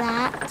like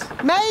that?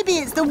 Maybe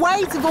it's the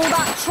weight of all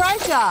that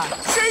treasure.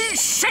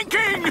 She's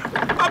sinking!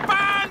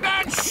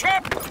 Abandon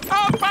ship!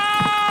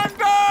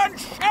 Abandon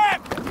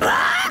ship!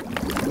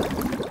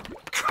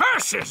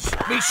 Curses!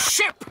 Me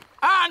ship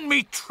and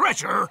me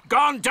treasure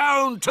gone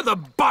down to the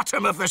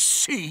bottom of the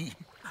sea.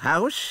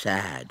 How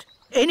sad.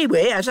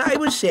 Anyway, as I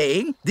was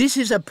saying, this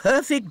is a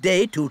perfect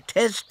day to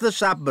test the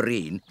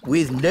submarine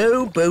with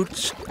no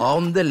boats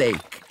on the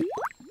lake.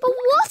 But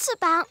what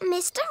about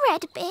Mr.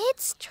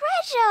 Redbeard's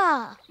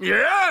treasure?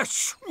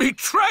 Yes, me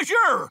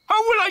treasure!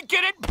 How will I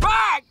get it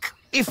back?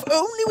 If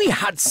only we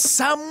had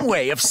some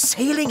way of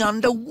sailing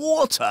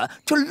underwater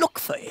to look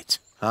for it.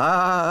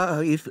 Ah,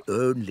 if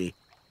only.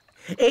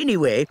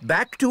 Anyway,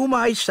 back to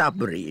my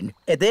submarine.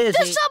 There's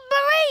The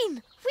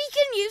submarine! We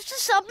can use the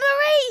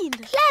submarine!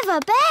 Clever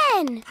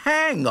Ben!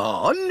 Hang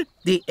on.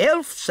 The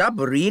elf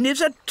submarine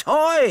is a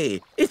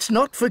toy. It's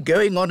not for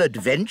going on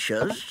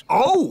adventures.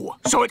 Oh,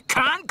 so it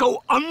can't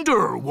go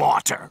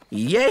underwater.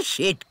 Yes,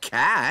 it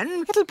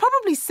can. It'll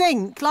probably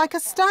sink like a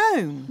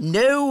stone.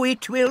 No,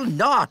 it will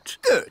not.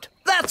 Good.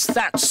 That's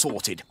that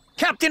sorted.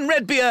 Captain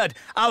Redbeard,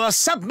 our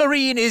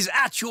submarine is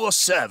at your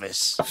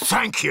service.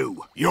 Thank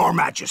you, Your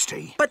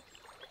Majesty.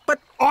 But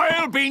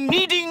I'll be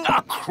needing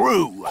a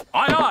crew.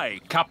 Aye, aye,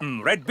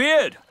 Captain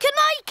Redbeard. Can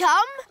I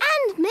come?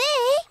 And me?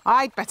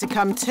 I'd better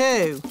come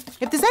too.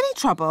 If there's any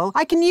trouble,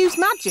 I can use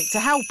magic to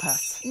help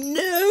us.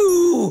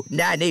 no,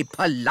 Nanny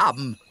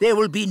Plum. There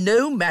will be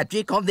no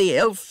magic on the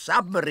elf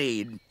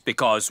submarine.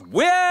 Because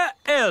we're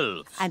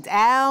elves. And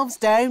elves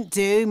don't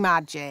do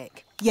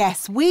magic.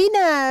 Yes, we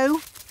know.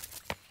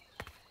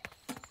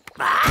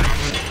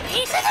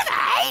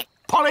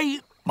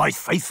 Polly, my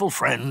faithful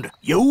friend,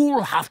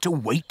 you'll have to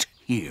wait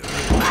here.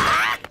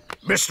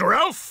 Mr.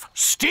 Elf,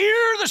 steer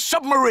the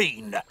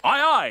submarine.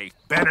 Aye, aye.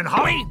 Ben and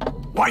Holly,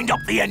 wind up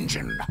the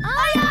engine.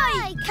 Aye,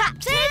 aye,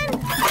 Captain!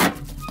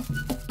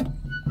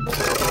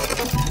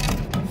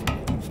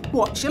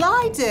 What shall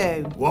I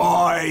do?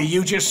 Why,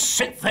 you just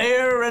sit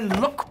there and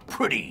look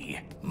pretty,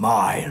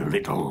 my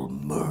little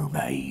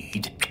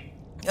mermaid.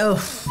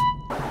 Ugh.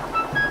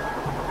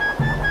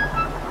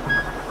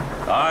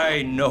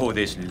 I know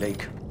this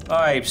lake.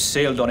 I've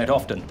sailed on it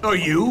often. Are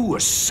you a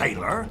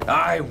sailor?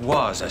 I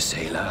was a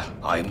sailor.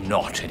 I'm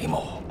not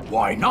anymore.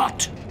 Why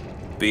not?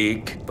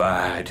 Big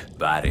Bad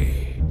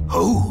Barry.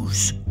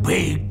 Who's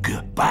Big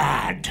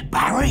Bad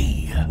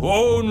Barry?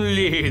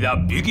 Only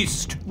the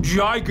biggest,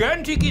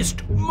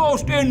 giganticest,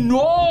 most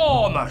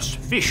enormous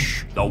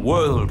fish the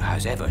world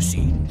has ever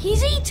seen.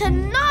 He's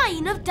eaten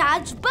 9 of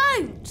Dad's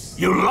boats.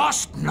 You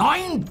lost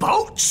 9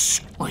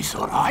 boats? I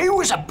thought I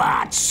was a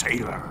bad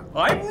sailor.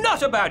 I'm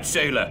not a bad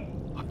sailor.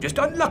 I'm just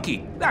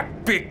unlucky.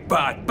 That Big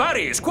Bad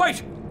Barry is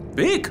quite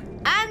big.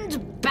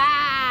 And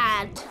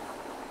bad.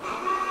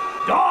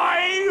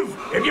 Dive,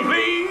 if you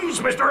please,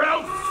 Mr.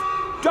 Elf.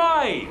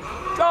 Dive!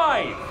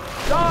 Dive!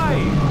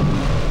 Dive!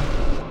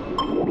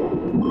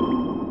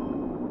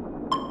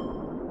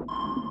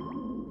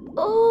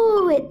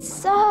 Oh, it's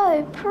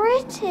so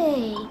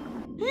pretty.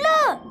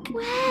 Look!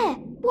 Where?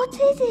 What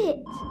is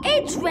it?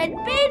 It's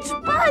Redbeard's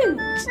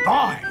boat.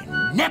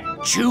 By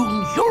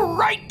Neptune, you're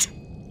right.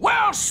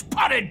 Well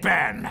spotted,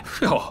 Ben.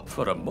 Oh,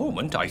 for a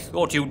moment I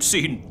thought you'd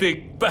seen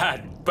Big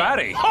Bad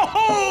Barry. Ho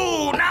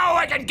ho! Now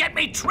I can get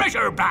me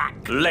treasure back.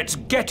 Let's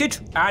get it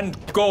and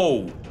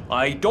go.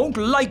 I don't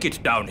like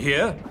it down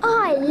here.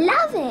 I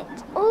love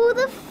it. All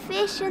the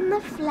fish and the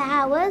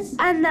flowers.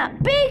 And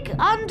that big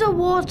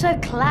underwater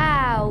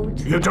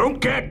cloud. You don't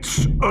get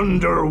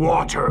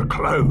underwater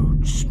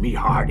clouds, me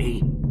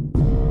hearty.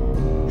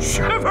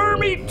 Shiver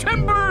me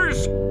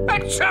timbers!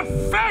 It's a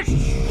fish!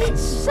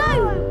 It's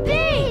so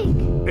big.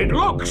 It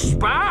looks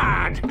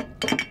bad.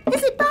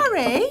 Is it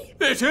Barry?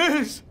 It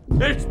is.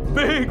 It's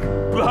Big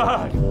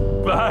Bad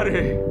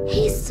Barry.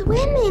 He's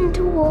swimming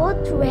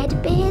towards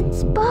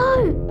Redbeard's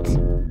boat.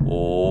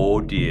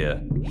 Oh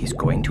dear, he's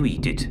going to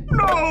eat it.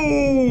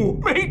 No!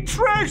 Me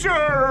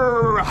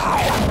treasure!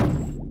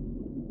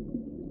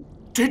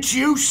 Did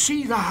you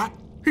see that?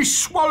 He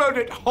swallowed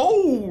it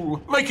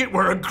whole, like it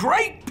were a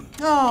grape.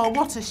 Oh,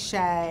 what a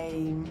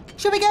shame.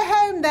 Shall we go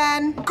home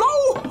then?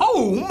 Go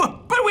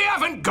home? But we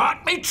haven't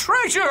got me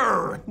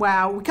treasure.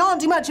 Well, we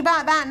can't do much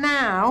about that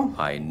now.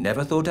 I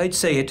never thought I'd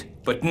say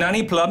it, but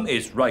Nanny Plum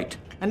is right.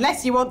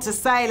 Unless you want to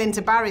sail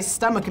into Barry's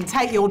stomach and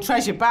take your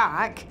treasure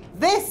back,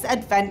 this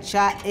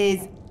adventure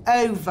is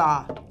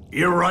over.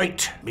 You're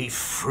right, me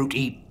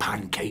fruity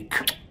pancake.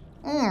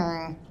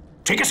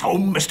 Take us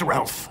home, Mr.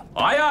 Elf.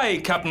 Aye,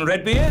 aye, Captain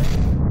Redbeard.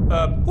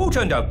 Who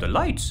turned out the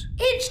lights?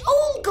 It's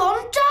all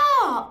gone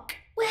dark.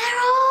 Where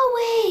are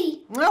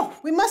we? Oh,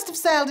 we must have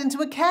sailed into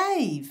a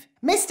cave.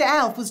 Mr.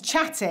 Elf was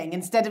chatting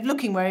instead of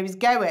looking where he was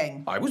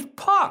going. I was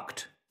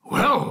parked.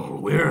 Well,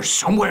 we're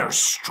somewhere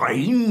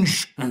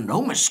strange, and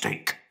no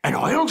mistake. And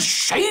I'll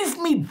shave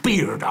me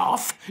beard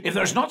off if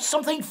there's not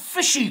something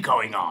fishy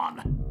going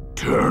on.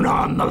 Turn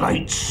on the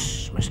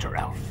lights, Mr.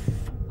 Elf.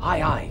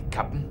 Aye, aye,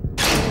 Captain.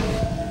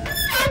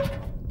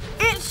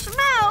 It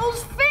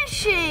smells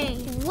fishy.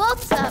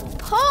 What's a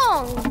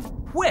pong?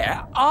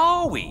 Where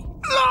are we?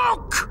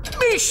 Look!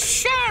 Me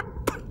ship!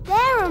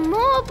 There are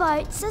more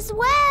boats as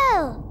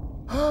well.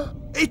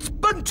 It's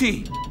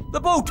Bunty, the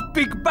boat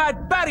Big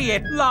Bad Barry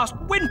ate last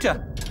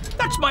winter.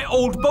 That's my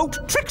old boat,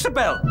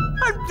 Trixabel.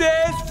 And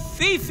there's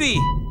Fifi.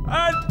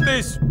 And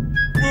Miss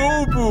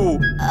Boo-Boo.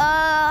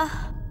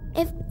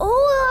 If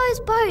all those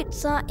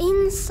boats are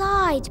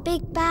inside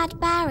Big Bad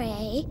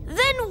Barry,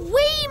 Then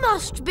we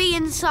must be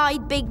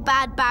inside Big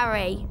Bad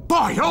Barry.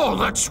 By all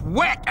that's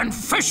wet and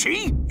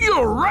fishy,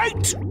 you're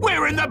right.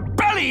 We're in the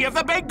belly of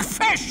the big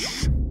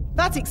fish.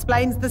 That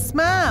explains the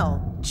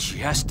smell.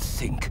 Just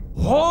think,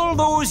 all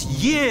those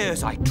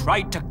years I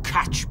tried to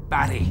catch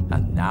Barry,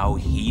 and now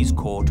he's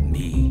caught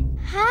me.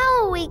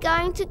 how are we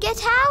going to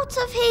get out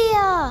of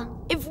here?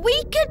 If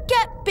we could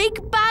get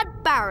Big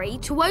Bad Barry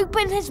to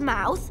open his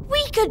mouth,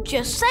 we could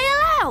just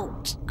sail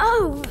out.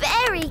 Oh,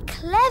 very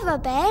clever,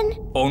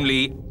 Ben.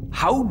 Only,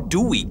 how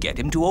do we get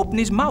him to open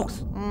his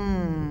mouth?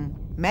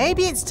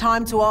 Maybe it's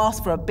time to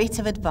ask for a bit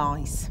of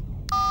advice.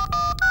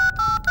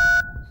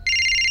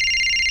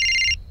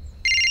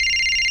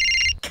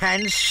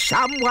 Can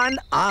someone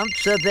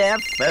answer their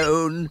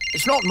phone?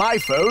 It's not my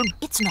phone.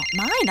 It's not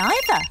mine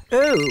either.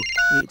 Oh,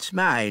 it's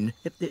mine.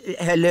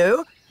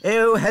 Hello?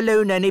 Oh,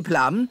 hello, Nanny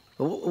Plum.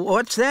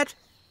 What's that?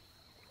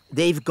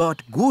 They've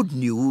got good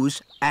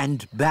news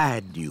and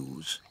bad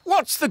news.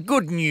 What's the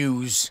good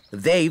news?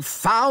 They've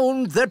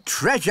found the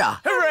treasure.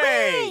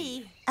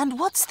 Hooray! And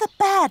what's the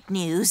bad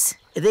news?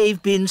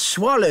 They've been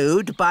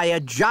swallowed by a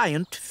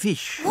giant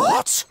fish.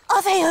 What?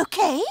 Are they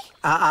okay?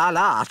 I'll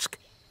ask.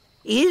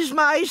 Is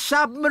my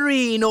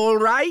submarine all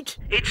right?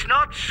 It's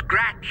not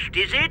scratched,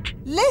 is it?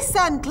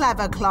 Listen,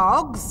 clever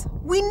clogs.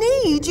 We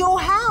need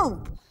your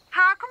help.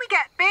 How can we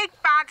get Big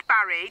Bad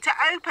Barry to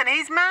open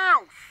his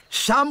mouth?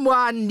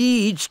 Someone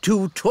needs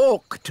to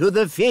talk to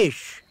the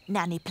fish.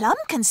 Nanny Plum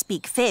can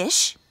speak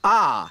fish.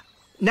 Ah,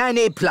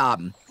 Nanny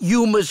Plum,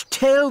 you must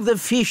tell the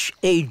fish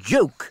a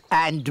joke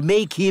and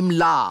make him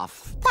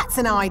laugh. That's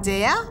an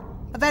idea.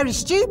 A very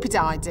stupid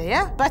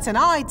idea, but an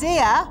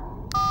idea.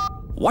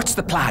 What's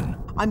the plan?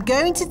 I'm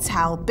going to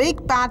tell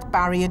Big Bad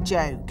Barry a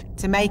joke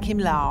to make him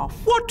laugh.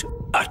 What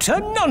utter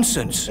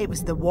nonsense! It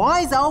was the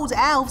wise old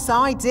elf's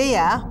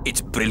idea.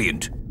 It's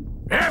brilliant.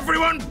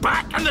 Everyone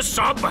back in the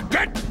sub!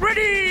 Get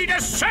ready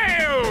to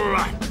sail!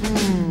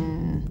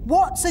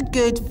 What's a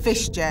good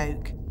fish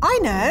joke? I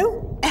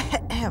know.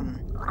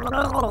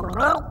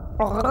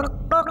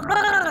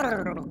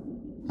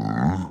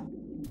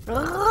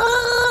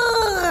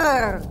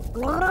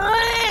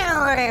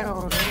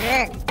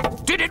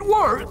 Did it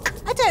work?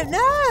 I don't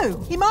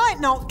know. He might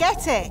not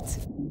get it.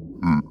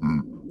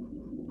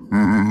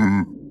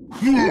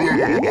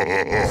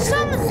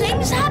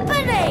 Something's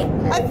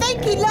happening. I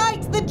think he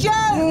liked the joke.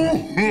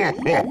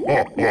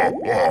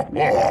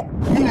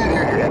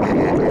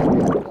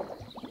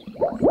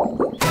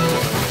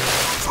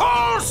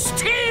 Full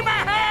steam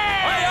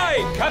ahead! Aye,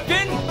 aye,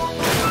 Captain!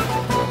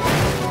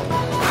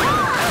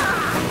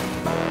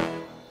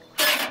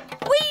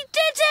 We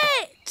did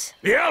it!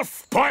 The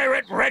elf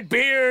pirate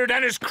Redbeard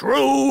and his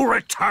crew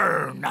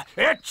return.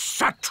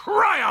 It's a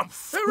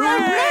triumph!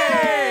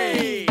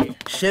 Hooray!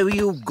 So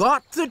you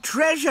got the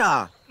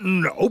treasure?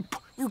 Nope.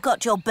 You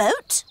got your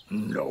boat?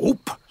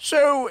 Nope.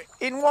 So,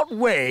 in what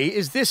way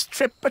is this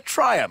trip a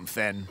triumph,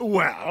 then?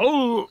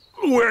 Well,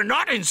 we're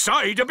not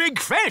inside a big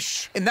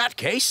fish. In that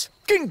case,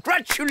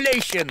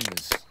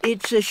 congratulations!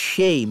 It's a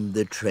shame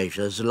the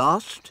treasure's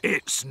lost.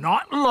 It's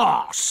not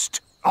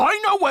lost. I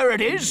know where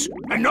it is,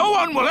 and no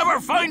one will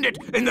ever find it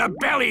in the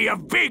belly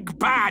of Big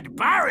Bad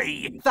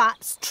Barry.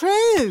 That's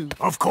true.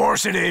 Of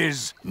course it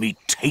is, me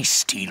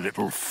tasty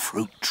little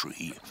fruit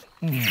tree.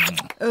 Nanny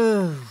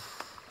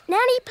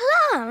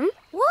Plum,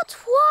 what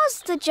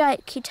was the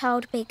joke you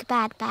told Big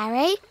Bad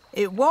Barry?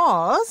 It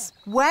was,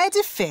 where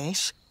do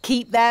fish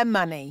keep their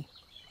money?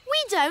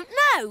 We don't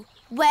know.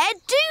 Where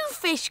do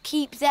fish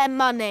keep their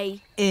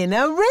money? In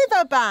a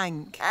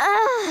riverbank.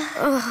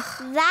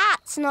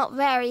 That's not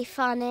very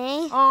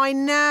funny. I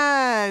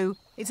know.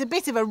 It's a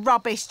bit of a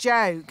rubbish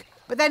joke,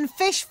 But then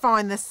fish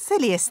find the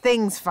silliest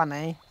things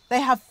funny. They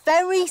have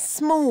very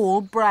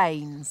small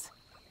brains.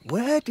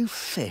 Where do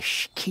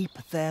fish keep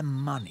their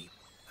money?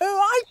 Oh,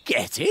 I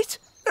get it.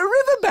 A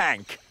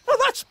riverbank. Oh,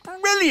 that's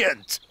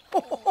brilliant.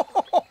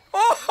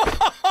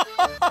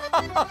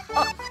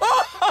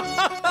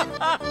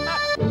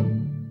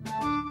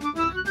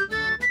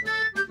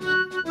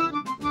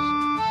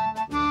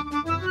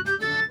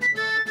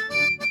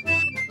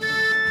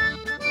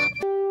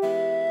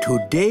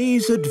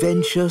 Today's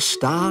adventure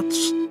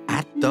starts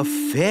at the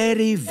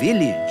fairy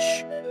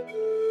village.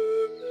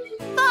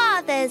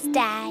 Father's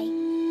Day.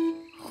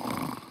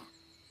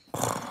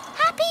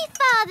 Happy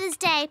Father's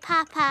Day,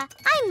 Papa.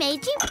 I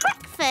made you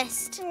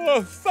breakfast.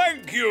 Oh,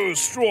 thank you,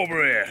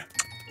 Strawberry.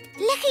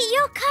 Look at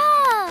your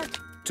card.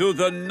 To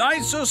the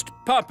nicest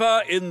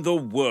papa in the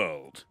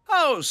world.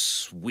 How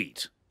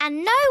sweet.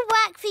 And no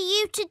work for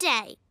you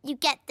today. You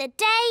get the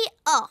day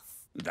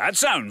off. That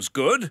sounds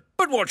good.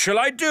 But what shall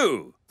I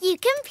do? You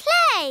can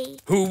play.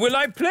 Who will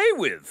I play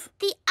with?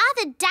 The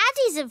other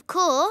daddies, of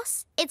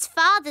course. It's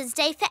Father's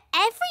Day for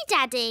every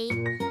daddy.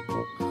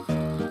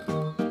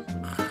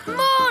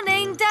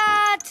 Morning,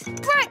 Dad.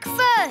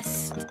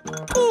 Breakfast.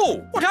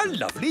 Oh, what a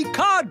lovely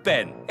card,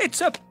 Ben.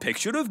 It's a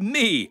picture of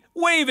me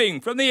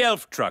waving from the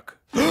elf truck.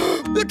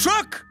 The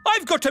truck!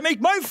 I've got to make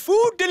my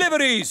food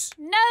deliveries.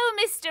 No,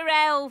 Mr.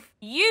 Elf.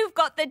 You've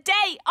got the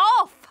day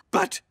off.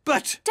 But...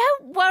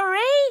 Don't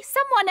worry.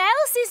 Someone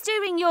else is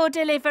doing your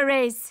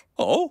deliveries.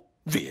 Oh,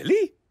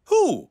 really?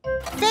 Who?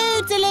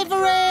 Food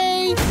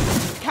delivery!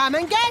 Come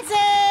and get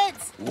it!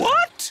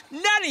 What?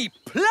 Nanny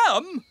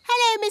Plum?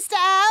 Hello, Mr.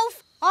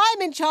 Elf.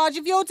 I'm in charge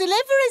of your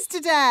deliveries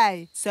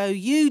today. So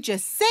you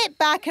just sit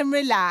back and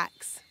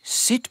relax.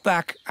 Sit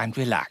back and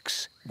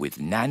relax with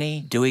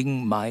Nanny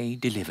doing my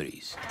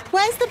deliveries.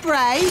 Where's the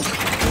break?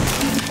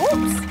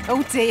 Oops!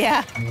 Oh,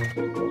 dear.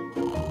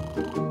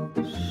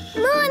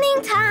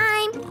 Morning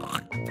time.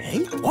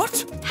 Hey,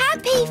 what?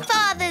 Happy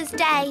Father's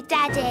Day,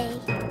 Daddy.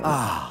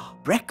 Ah,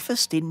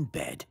 breakfast in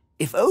bed.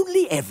 If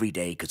only every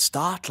day could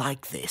start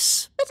like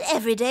this. But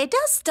every day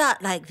does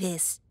start like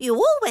this. You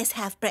always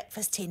have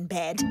breakfast in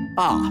bed.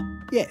 Ah,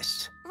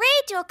 yes.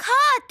 Read your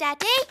card,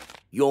 Daddy.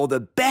 You're the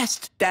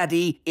best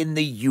daddy in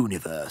the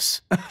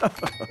universe.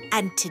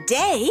 And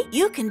today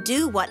you can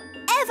do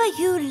whatever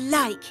you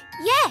like.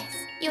 Yes,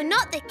 you're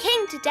not the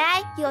king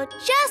today. You're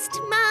just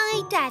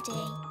my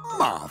daddy.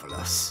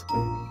 Marvellous.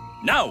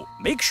 Now,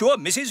 make sure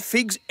Mrs.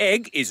 Fig's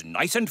egg is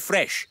nice and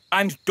fresh.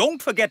 And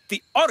don't forget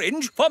the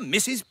orange for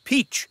Mrs.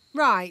 Peach.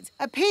 Right,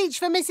 a peach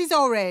for Mrs.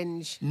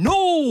 Orange.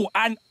 No,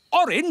 an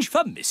orange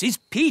for Mrs.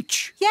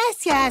 Peach.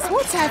 Yes,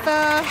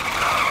 whatever.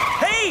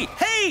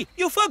 Hey,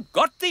 you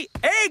forgot the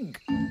egg.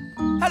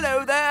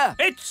 Hello there.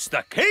 It's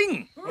the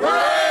king.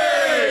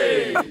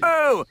 Hooray!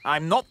 Oh,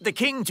 I'm not the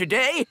king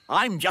today.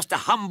 I'm just a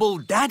humble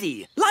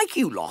daddy, like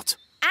you lot.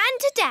 And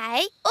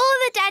today, all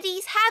the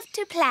daddies have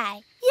to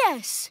play.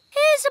 Yes,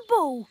 here's a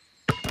ball.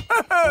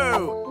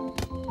 Oh!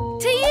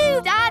 To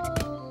you,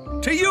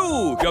 Dad. To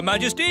you, Your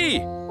Majesty.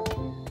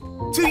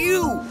 To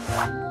you.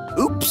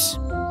 Oops.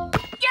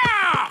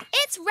 Yeah!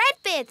 It's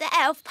Redbeard, the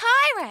elf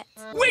pirate.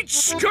 Which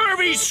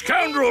scurvy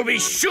scoundrel will be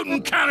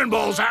shooting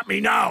cannonballs at me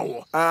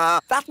now?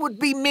 That would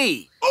be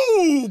me.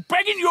 Oh,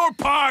 begging your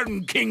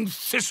pardon, King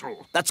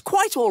Thistle. That's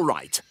quite all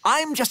right.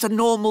 I'm just a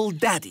normal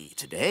daddy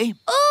today.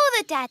 All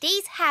the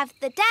daddies have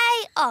the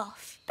day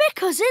off.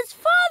 Because it's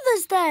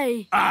Father's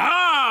Day.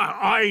 Ah,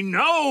 I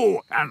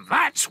know. And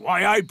that's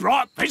why I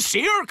brought this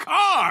here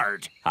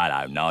card.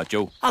 Hello,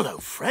 Nigel. Hello,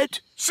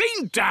 Fred.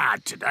 Seen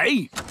Dad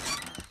today.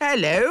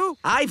 Hello,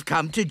 I've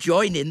come to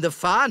join in the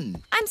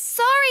fun. I'm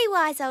sorry,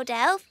 wise old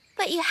elf,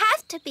 but you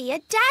have to be a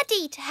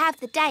daddy to have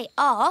the day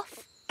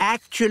off.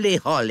 Actually,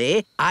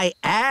 Holly, I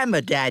am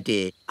a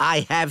daddy.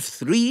 I have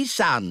 3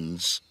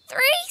 sons. 3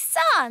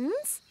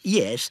 sons?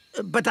 Yes,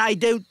 but I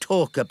don't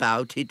talk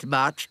about it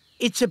much.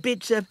 It's a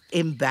bit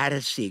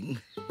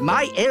embarrassing.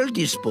 My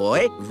eldest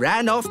boy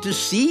ran off to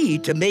sea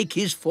to make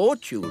his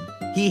fortune.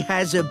 He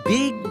has a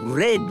big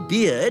red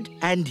beard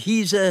and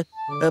he's a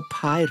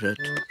pirate.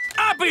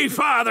 Happy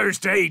Father's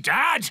Day,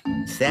 Dad.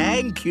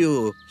 Thank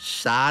you,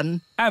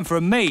 son. And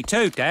from me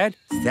too, Dad.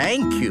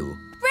 Thank you.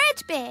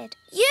 Redbeard,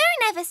 you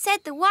never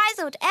said the wise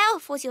old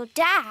elf was your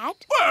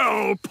dad.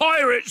 Well,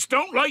 pirates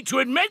don't like to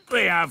admit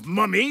they have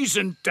mummies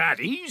and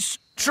daddies.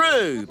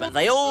 True, but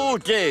they all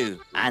do.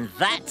 And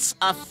that's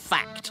a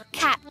fact.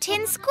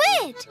 Captain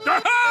Squid.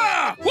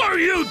 Aha! What are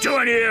you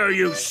doing here,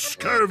 you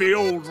scurvy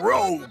old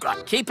rogue?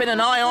 Keeping an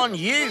eye on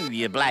you,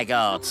 you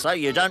blackguard, so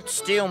you don't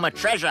steal my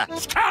treasure.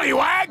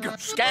 Scallywag!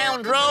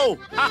 Scoundrel!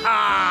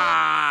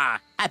 Ha-ha!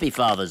 Happy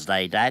Father's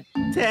Day, Dad.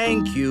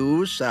 Thank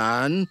you,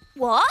 son.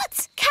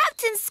 What?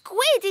 Captain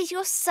Squid is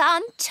your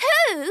son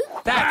too?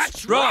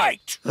 That's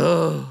right!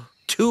 Oh,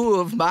 2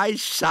 of my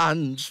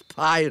sons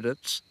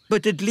pirates.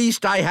 But at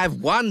least I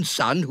have one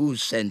son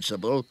who's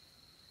sensible.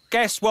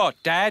 Guess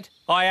what, Dad?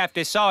 I have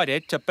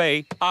decided to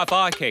be a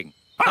Viking.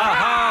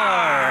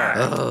 Ha-ha!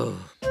 Oh.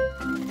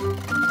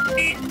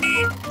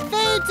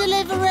 Food Food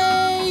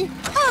delivery!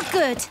 Oh,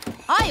 good.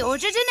 I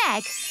ordered an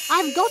egg. I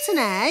haven't got an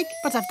egg,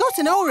 but I've got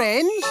an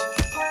orange.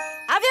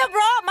 Have you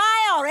brought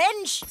my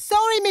orange?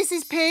 Sorry,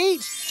 Mrs.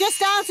 Peach.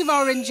 Just out of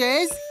oranges.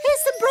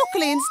 Here's some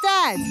broccoli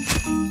instead.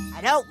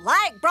 I don't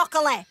like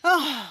broccoli.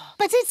 Oh,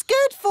 but it's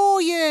good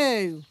for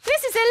you.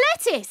 This is a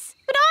lettuce,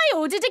 but I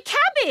ordered a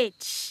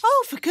cabbage.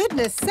 Oh, for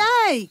goodness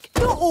sake.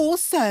 You're all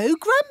so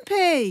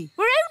grumpy.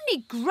 We're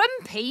only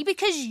grumpy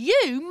because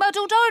you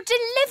muddled our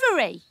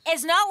delivery.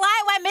 It's not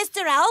like when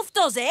Mr. Elf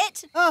does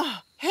it.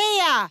 Oh,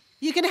 here.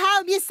 You can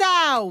help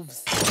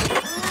yourselves.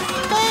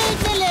 Food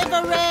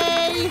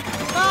delivery.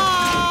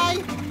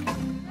 Bye.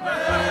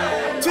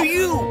 To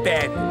you,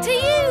 Ben. To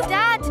you,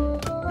 Dad.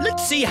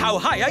 Let's see how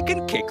high I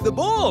can kick the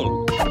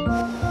ball.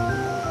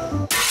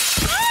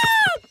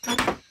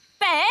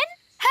 Ben?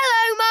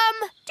 Hello,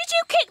 Mum. Did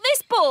you kick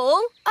this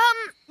ball?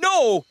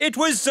 No, it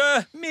was,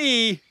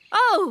 me.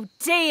 Oh,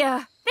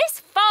 dear. This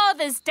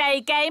Father's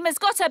Day game has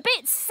got a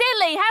bit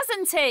silly,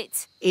 hasn't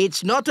it?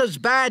 It's not as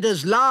bad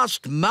as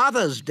last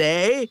Mother's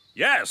Day.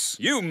 Yes,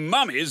 you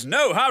mummies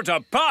know how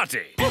to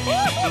party.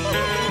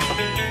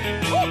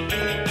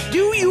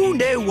 Do you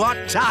know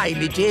what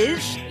time it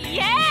is?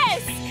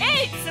 Yes,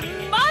 it's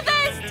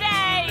Mother's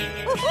Day.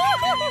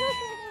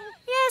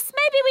 Yes,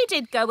 maybe we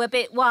did go a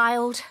bit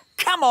wild.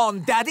 Come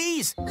on,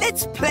 Daddies.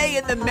 Let's play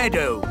in the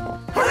meadow.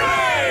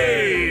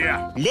 Hooray!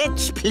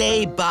 Let's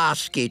play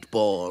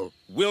basketball.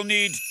 We'll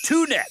need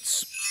 2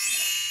 nets.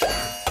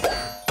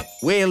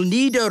 We'll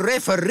need a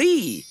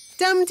referee.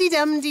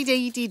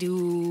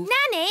 Dum-de-dum-de-dee-dee-doo.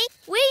 Nanny,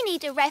 we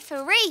need a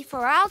referee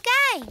for our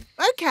game.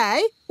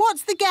 OK,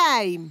 what's the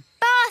game?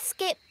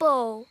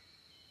 Basketball.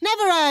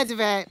 Never heard of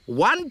it.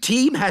 One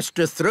team has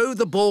to throw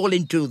the ball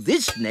into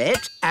this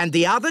net and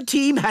the other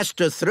team has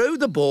to throw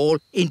the ball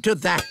into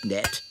that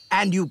net.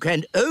 And you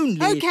can only...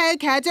 OK,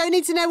 I don't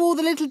need to know all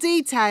the little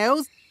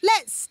details.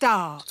 Let's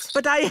start.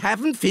 But I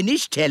haven't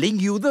finished telling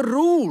you the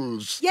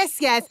rules. Yes.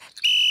 Go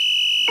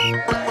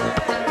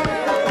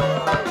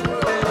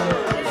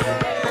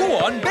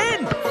on,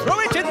 Ben. Throw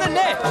it in the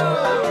net.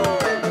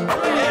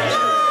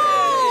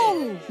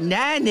 No!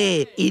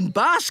 Nanny, in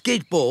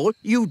basketball,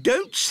 you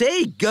don't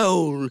say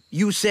goal.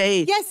 You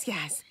say...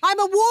 Yes. I'm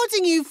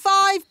awarding you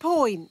 5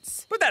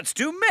 points. But that's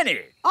too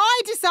many.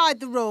 I decide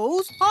the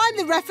rules. I'm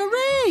the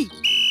referee.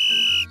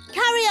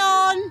 Carry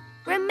on.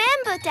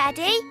 Remember,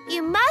 Daddy,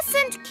 you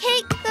mustn't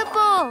kick the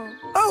ball.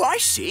 Oh, I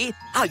see.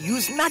 I'll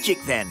use magic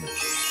then.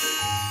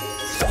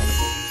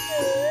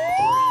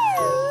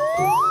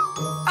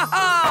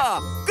 Aha!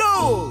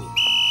 Goal!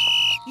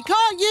 You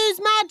can't use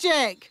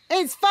magic.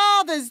 It's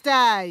Father's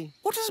Day.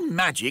 What has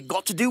magic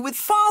got to do with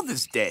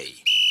Father's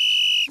Day?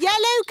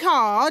 Yellow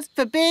card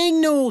for being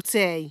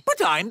naughty.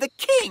 But I'm the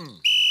king.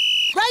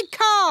 Red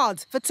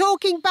card for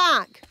talking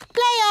back.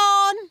 Play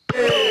on.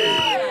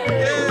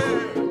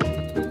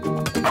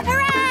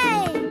 Hooray!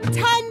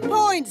 10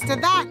 points to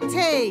that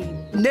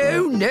team.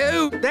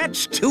 No,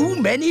 that's too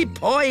many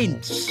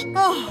points.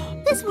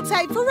 Oh, this will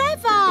take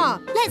forever.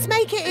 Let's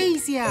make it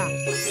easier.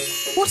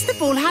 What if the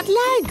ball had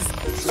legs?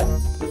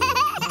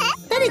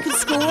 Then it could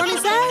score on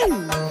its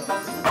own.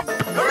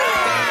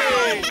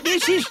 Hooray!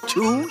 This is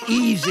too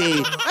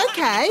easy.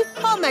 OK,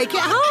 I'll make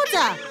it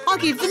harder. I'll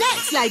give the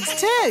nets legs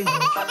too.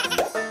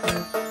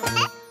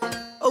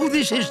 Oh,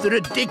 this is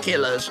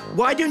ridiculous.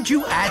 Why don't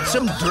you add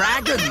some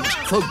dragons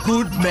for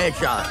good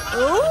measure?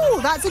 Oh,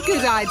 that's a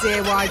good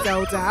idea, Wise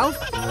Old Elf.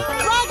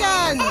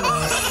 Dragons!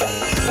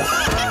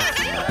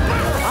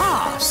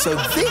 Ah, so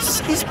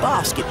this is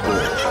basketball.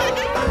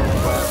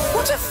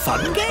 What a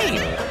fun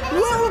game.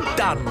 Well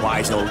done,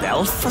 Wise Old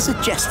Elf, for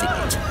suggesting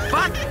it.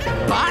 But...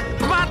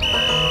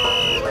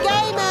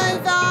 Game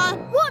over.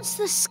 What's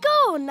the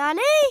score,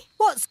 Nanny?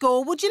 What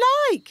score would you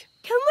like?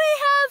 Can we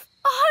have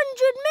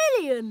 100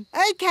 million?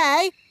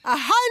 OK,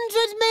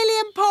 100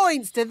 million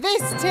points to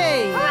this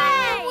team.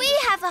 Hooray! We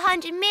have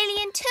 100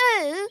 million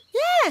too.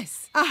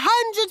 Yes,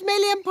 100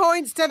 million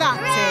points to that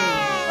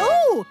team.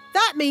 Oh,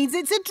 that means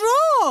it's a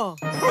draw.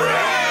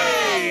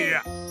 Hooray!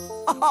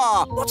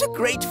 Ah, what a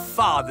great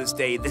Father's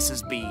Day this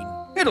has been.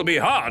 It'll be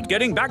hard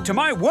getting back to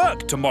my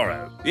work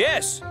tomorrow.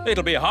 Yes,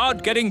 it'll be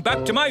hard getting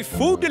back to my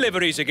food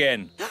deliveries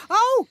again.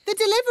 Oh, the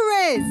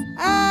deliveries.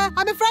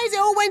 I'm afraid it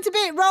all went a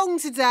bit wrong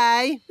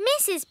today.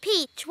 Mrs.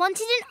 Peach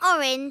wanted an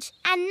orange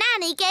and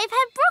Nanny gave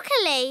her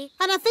broccoli.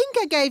 And I think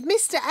I gave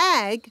Mr.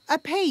 Egg a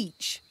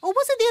peach. Or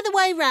was it the other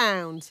way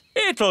round?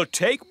 It'll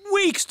take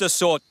weeks to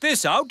sort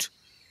this out.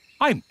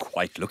 I'm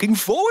quite looking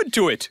forward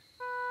to it.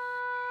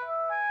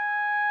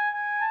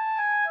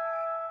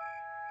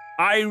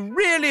 I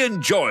really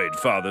enjoyed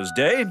Father's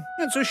Day.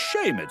 It's a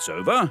shame it's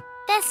over.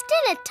 There's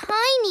still a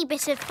tiny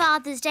bit of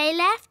Father's Day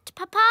left,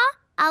 Papa.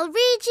 I'll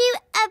read you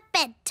a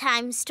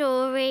bedtime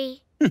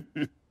story.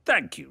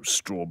 Thank you,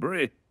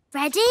 Strawberry.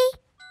 Ready?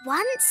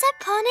 Once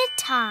upon a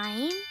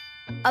time...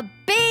 A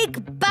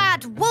big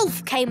bad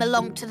wolf came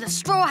along to the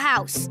straw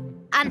house,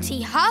 and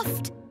he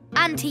huffed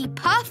and he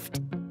puffed,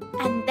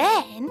 and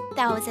then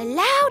there was a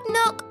loud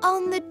knock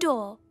on the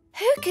door.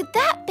 Who could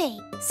that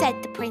be?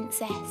 Said the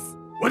princess.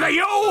 With a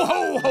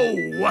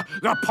yo-ho-ho,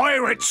 the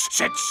pirates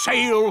set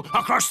sail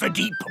across the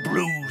deep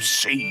blue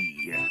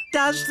sea.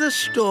 Does the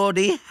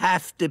story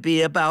have to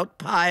be about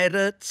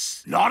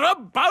pirates? Not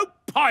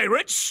about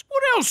pirates.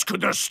 What else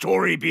could the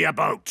story be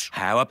about?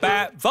 How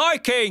about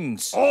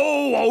Vikings?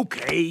 Oh,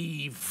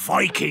 OK.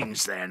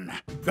 Vikings, then.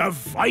 The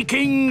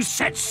Vikings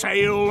set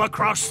sail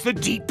across the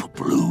deep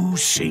blue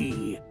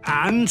sea.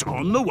 And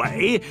on the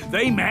way,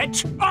 they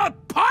met a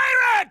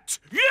pirate!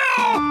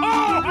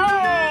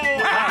 Yo-ho-ho!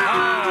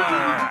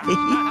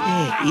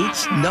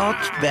 It's not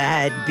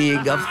bad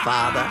being a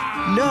father.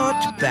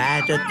 Not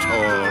bad at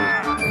all.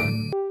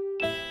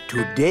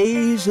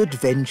 Today's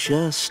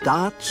adventure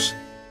starts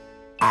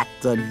at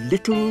the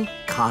little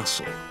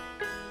castle.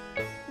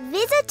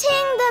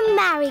 Visiting the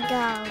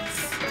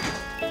marigolds.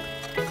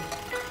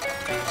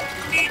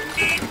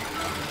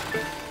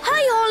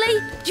 Hi, Holly.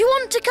 Do you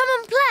want to come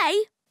and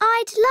play?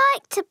 I'd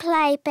like to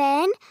play,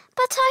 Ben,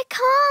 but I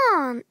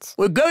can't.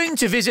 We're going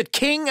to visit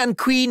King and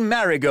Queen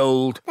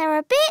Marigold. They're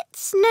a bit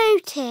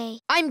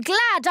snooty. I'm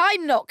glad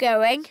I'm not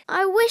going.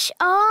 I wish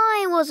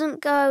I wasn't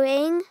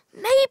going.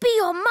 Maybe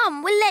your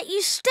mum will let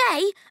you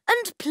stay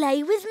and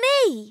play with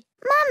me.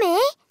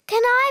 Mummy,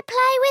 can I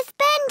play with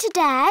Ben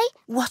today?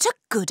 What a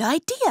good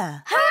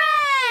idea.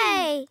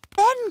 Hooray!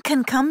 Ben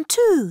can come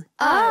too.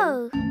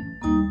 Oh.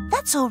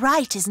 That's all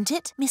right, isn't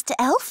it, Mr.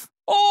 Elf?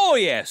 Oh,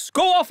 yes.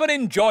 Go off and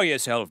enjoy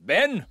yourself,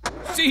 Ben.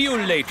 See you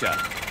later.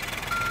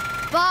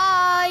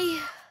 Bye.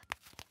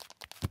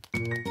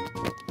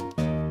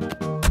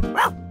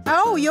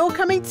 Oh, you're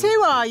coming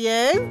too, are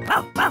you?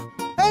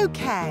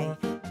 OK.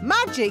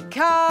 Magic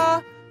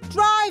car,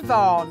 drive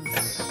on.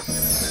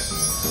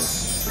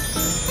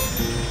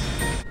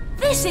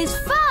 This is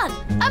fun!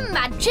 A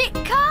magic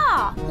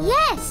car!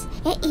 Yes,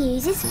 it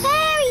uses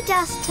fairy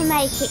dust to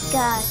make it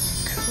go.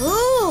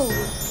 Cool!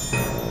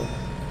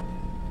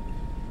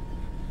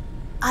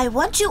 I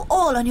want you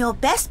all on your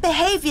best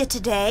behaviour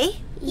today.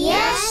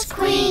 Yes,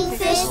 Queen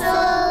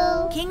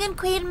Thistle. King and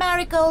Queen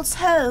Marigold's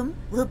home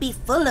will be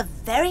full of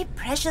very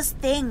precious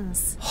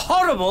things.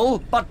 Horrible,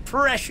 but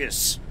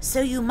precious.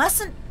 So you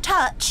mustn't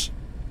touch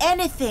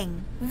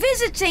anything.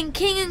 Visiting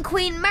King and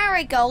Queen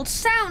Marigold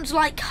sounds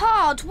like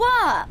hard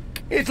work.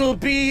 It'll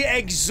be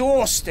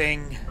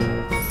exhausting.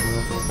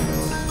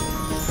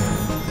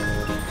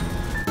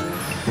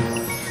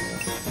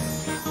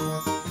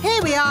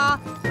 Here we are,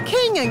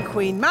 King and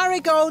Queen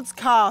Marigold's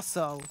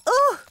castle.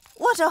 Oh,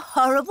 what a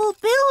horrible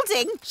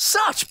building.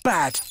 Such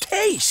bad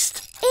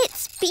taste.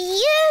 It's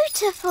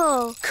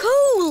beautiful.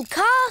 Cool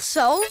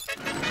castle.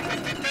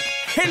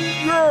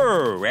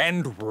 Hello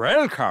and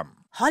welcome.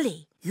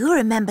 Holly, you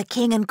remember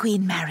King and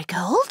Queen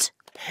Marigold?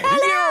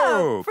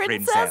 Hello,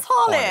 Princess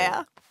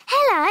Holly.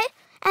 Hello,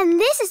 and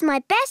this is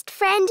my best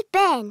friend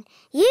Ben.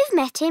 You've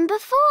met him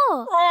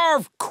before.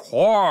 Of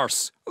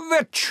course.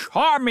 The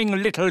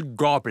charming little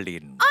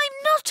goblin. I'm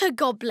not a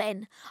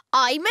goblin.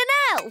 I'm an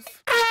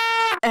elf.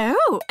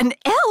 Oh, an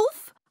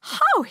elf?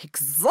 How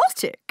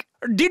exotic.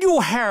 Did you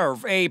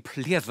have a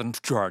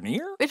pleasant journey?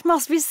 It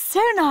must be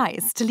so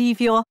nice to leave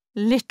your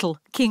little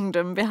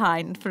kingdom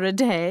behind for a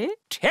day.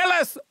 Tell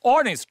us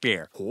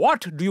honestly,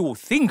 what do you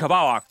think of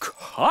our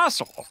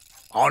castle?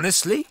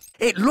 Honestly,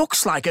 it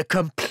looks like a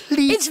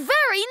complete... It's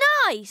very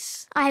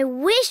nice. I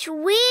wish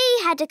we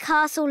had a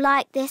castle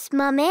like this,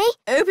 Mummy.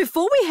 Oh,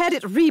 before we had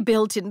it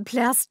rebuilt in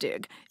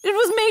plastic, it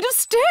was made of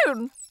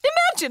stone.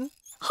 Imagine,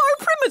 how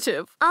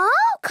primitive. Our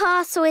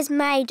castle is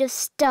made of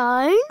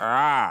stone.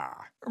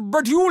 Ah,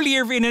 but you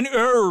live in an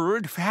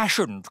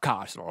old-fashioned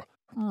castle.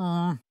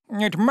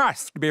 It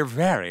must be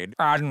very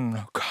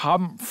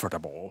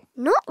uncomfortable.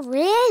 Not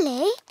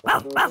really.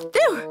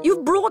 Oh,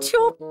 you've brought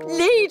your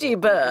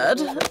ladybird.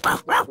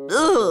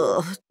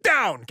 Ugh.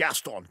 Down,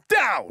 Gaston,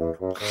 down!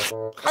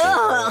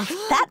 Ugh,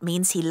 that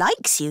means he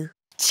likes you.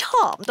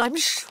 Charmed, I'm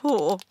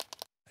sure.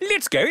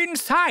 Let's go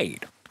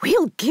inside.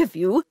 We'll give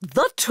you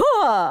the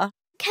tour.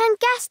 Can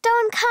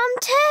Gaston come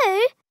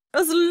too?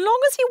 As long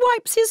as he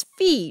wipes his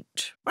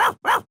feet.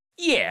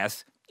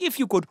 Yes, if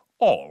you could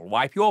all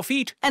wipe your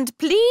feet. And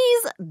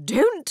please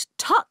don't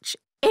touch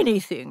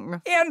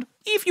anything. And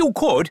if you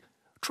could,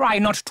 try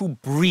not to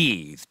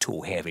breathe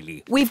too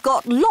heavily. We've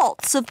got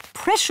lots of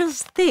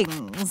precious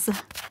things.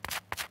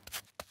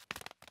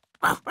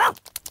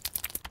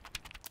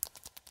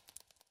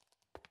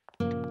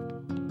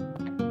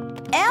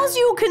 As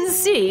you can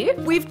see,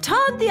 we've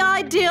turned the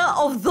idea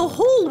of the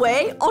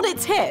hallway on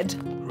its head.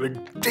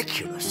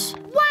 Ridiculous.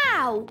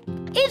 Wow!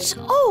 It's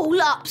all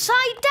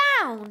upside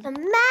down.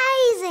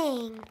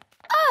 Amazing.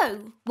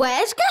 Oh,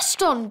 where's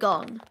Gaston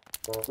gone?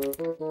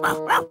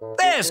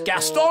 There's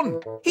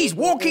Gaston. He's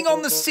walking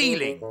on the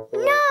ceiling.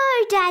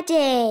 No,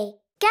 Daddy.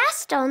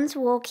 Gaston's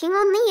walking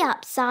on the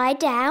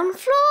upside-down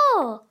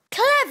floor.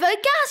 Clever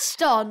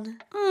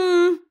Gaston.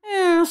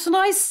 Yes, and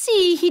I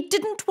see he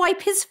didn't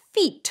wipe his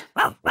feet.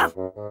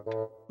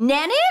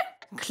 Nanny,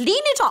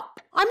 clean it up.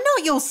 I'm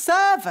not your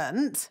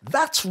servant.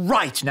 That's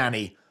right,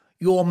 Nanny.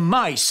 You're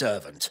my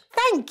servant.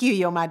 Thank you,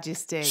 Your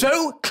Majesty.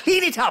 So,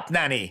 clean it up,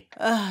 Nanny.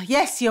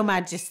 Yes, Your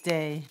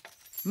Majesty.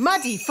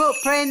 Muddy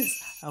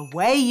footprints,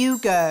 Away you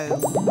go.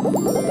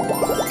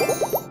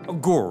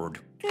 Good.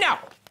 Now,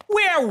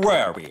 where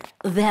were we?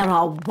 There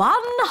are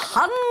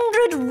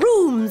 100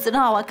 rooms in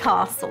our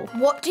castle.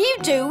 What do you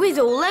do with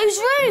all those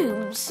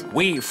rooms?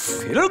 We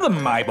fill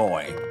them, my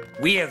boy,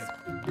 with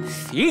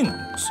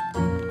things.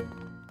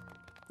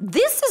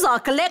 This is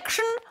our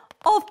collection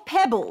of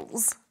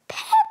pebbles.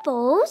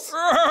 Pebbles?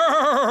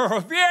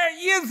 There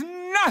is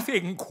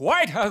nothing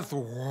quite as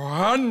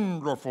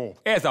wonderful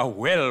as a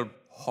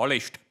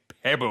well-polished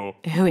pebble.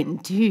 Oh,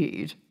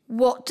 indeed.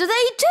 What do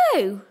they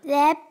do?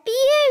 They're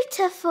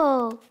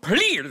beautiful.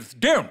 Please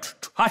don't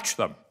touch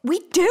them.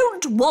 We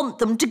don't want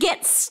them to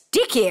get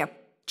sticky.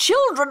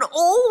 Children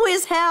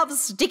always have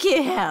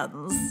sticky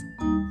hands.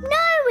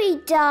 No, we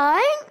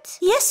don't.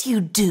 Yes,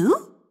 you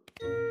do.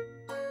 Do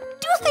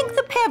you think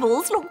the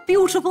pebbles look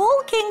beautiful,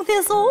 King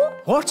Thistle?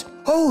 What?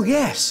 Oh,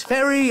 yes.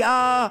 Very,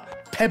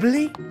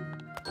 pebbly.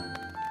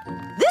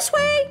 This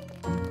way.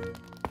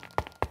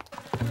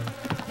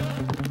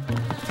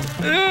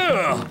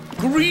 Ugh,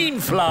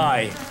 green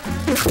fly.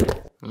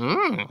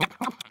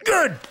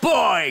 Good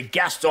boy,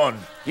 Gaston.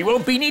 You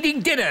won't be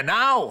needing dinner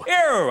now.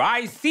 Oh,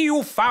 I see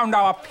you found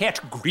our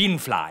pet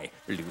greenfly.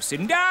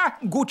 Lucinda,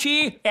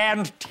 Gucci,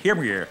 and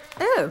Timmy.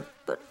 Oh,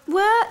 but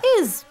where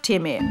is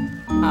Timmy?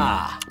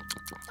 Ah.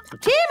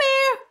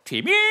 Timmy!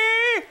 Timmy!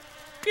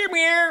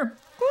 Timmy!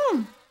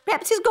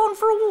 Perhaps he's gone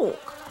for a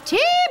walk.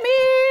 Timmy!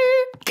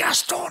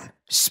 Gaston,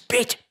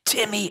 spit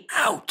Timmy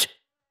out.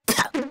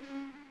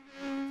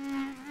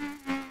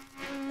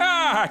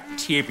 Ah,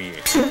 Timmy.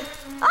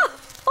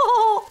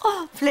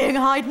 Playing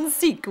hide and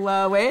seek,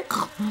 were we?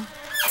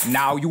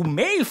 Now you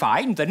may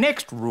find the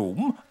next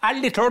room a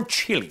little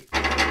chilly.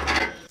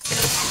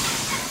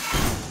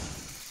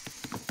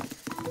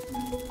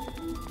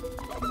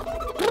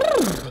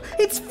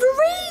 It's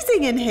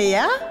freezing in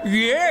here.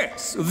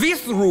 Yes,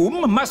 this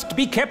room must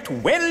be kept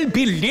well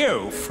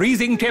below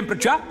freezing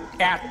temperature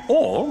at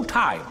all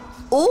times.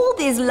 All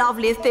these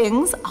lovely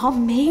things are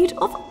made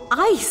of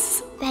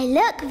ice. They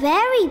look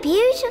very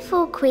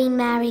beautiful, Queen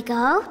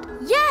Marigold.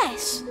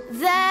 Yes,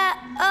 they're,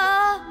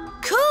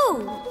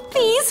 cool.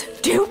 Please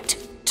don't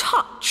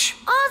touch.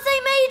 Are they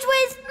made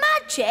with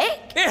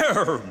magic?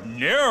 Oh,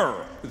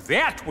 no,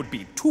 that would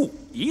be too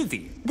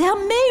easy. They're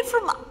made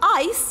from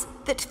ice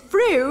that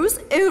froze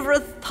over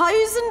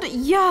 1,000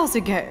 years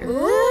ago.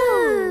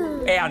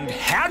 Ooh. And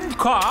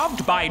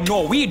hand-carved by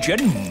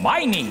Norwegian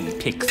mining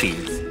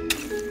pixies.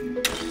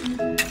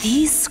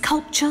 These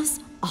sculptures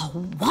are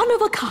one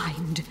of a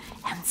kind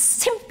and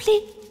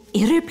simply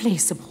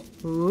irreplaceable.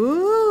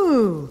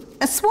 Ooh,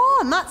 a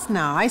swan, that's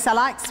nice. I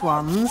like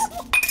swans.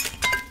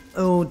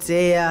 Oh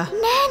dear.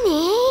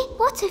 Nanny,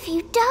 what have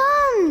you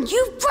done?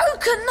 You've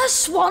broken the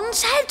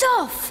swan's head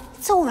off.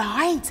 It's all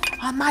right.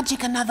 I'll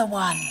magic another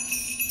one.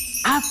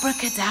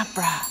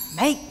 Abracadabra,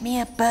 make me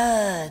a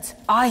bird.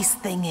 Ice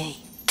thingy.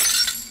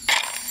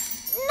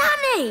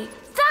 Nanny,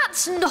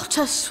 that's not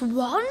a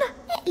swan.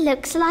 It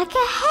looks like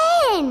a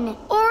hen.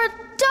 Or a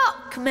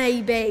duck,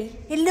 maybe.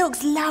 It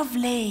looks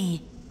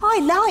lovely. I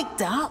like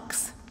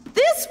ducks.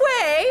 This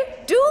way!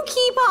 Do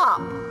keep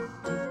up!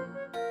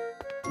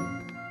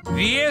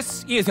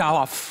 This is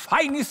our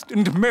finest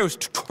and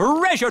most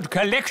treasured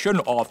collection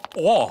of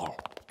all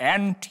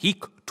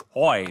antique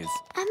toys.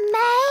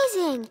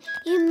 Amazing.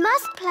 You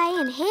must play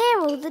in here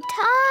all the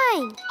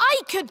time.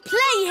 I could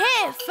play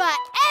here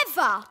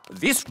forever.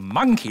 This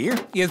monkey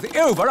is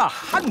over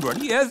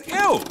 100 years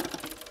old.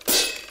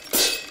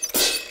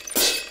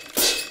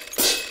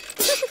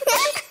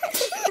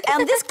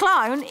 And this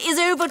clown is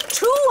over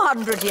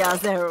 200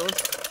 years old.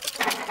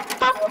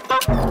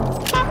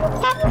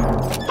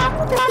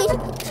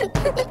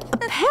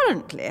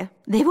 Apparently,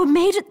 they were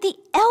made at the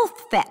elf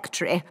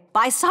factory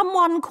by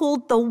someone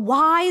called the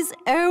Wise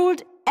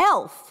Old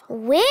Elf.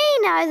 We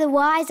know the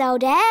Wise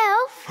Old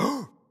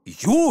Elf.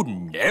 You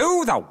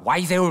know the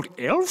Wise Old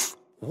Elf?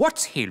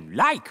 What's he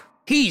like?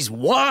 He's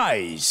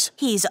wise.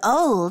 He's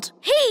old.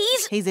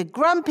 He's a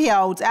grumpy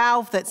old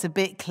elf that's a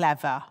bit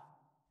clever.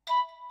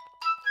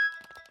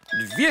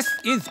 This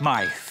is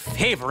my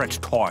favorite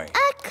toy.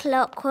 A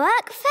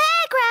clockwork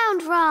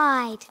fairground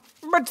ride.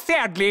 But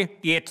sadly,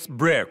 it's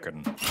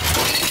broken.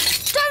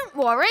 Don't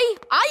worry,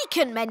 I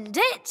can mend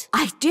it.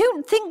 I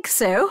don't think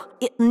so.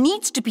 It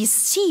needs to be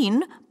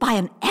seen by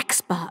an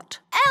expert.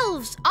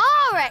 Elves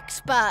are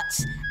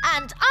experts,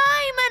 and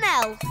I'm an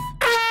elf.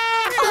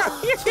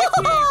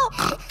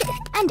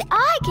 And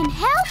I can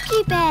help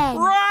you, Ben.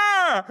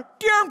 Rah!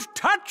 Don't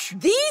touch!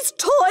 These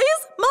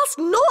toys must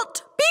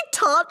not be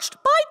touched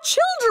by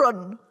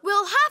children.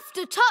 We'll have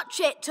to touch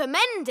it to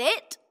mend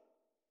it.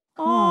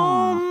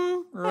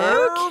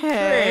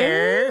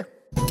 Okay.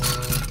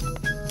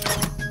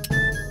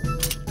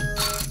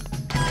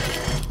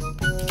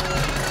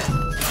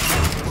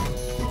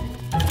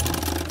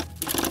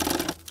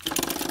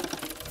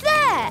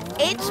 There,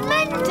 it's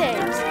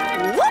mended.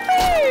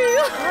 Whoopee!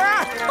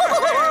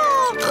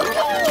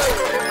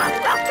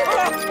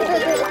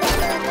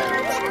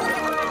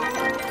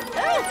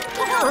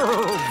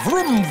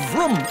 Vroom,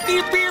 vroom,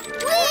 beep, beep.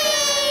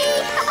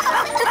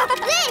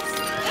 This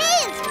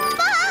is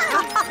fun!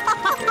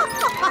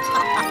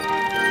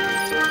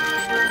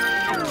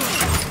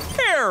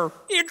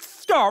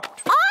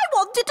 stopped. I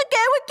wanted to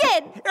go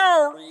again.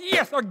 Oh,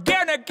 yes,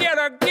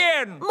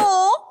 again.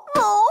 More.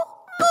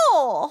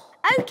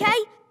 OK.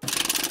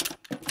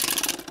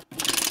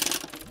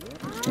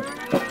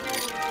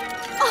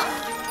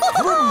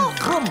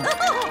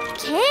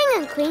 King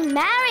and Queen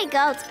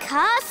Marigold's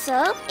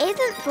castle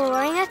isn't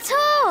boring at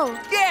all.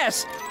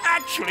 Yes,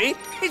 actually,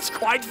 it's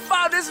quite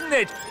fun, isn't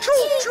it?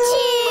 Choo-choo!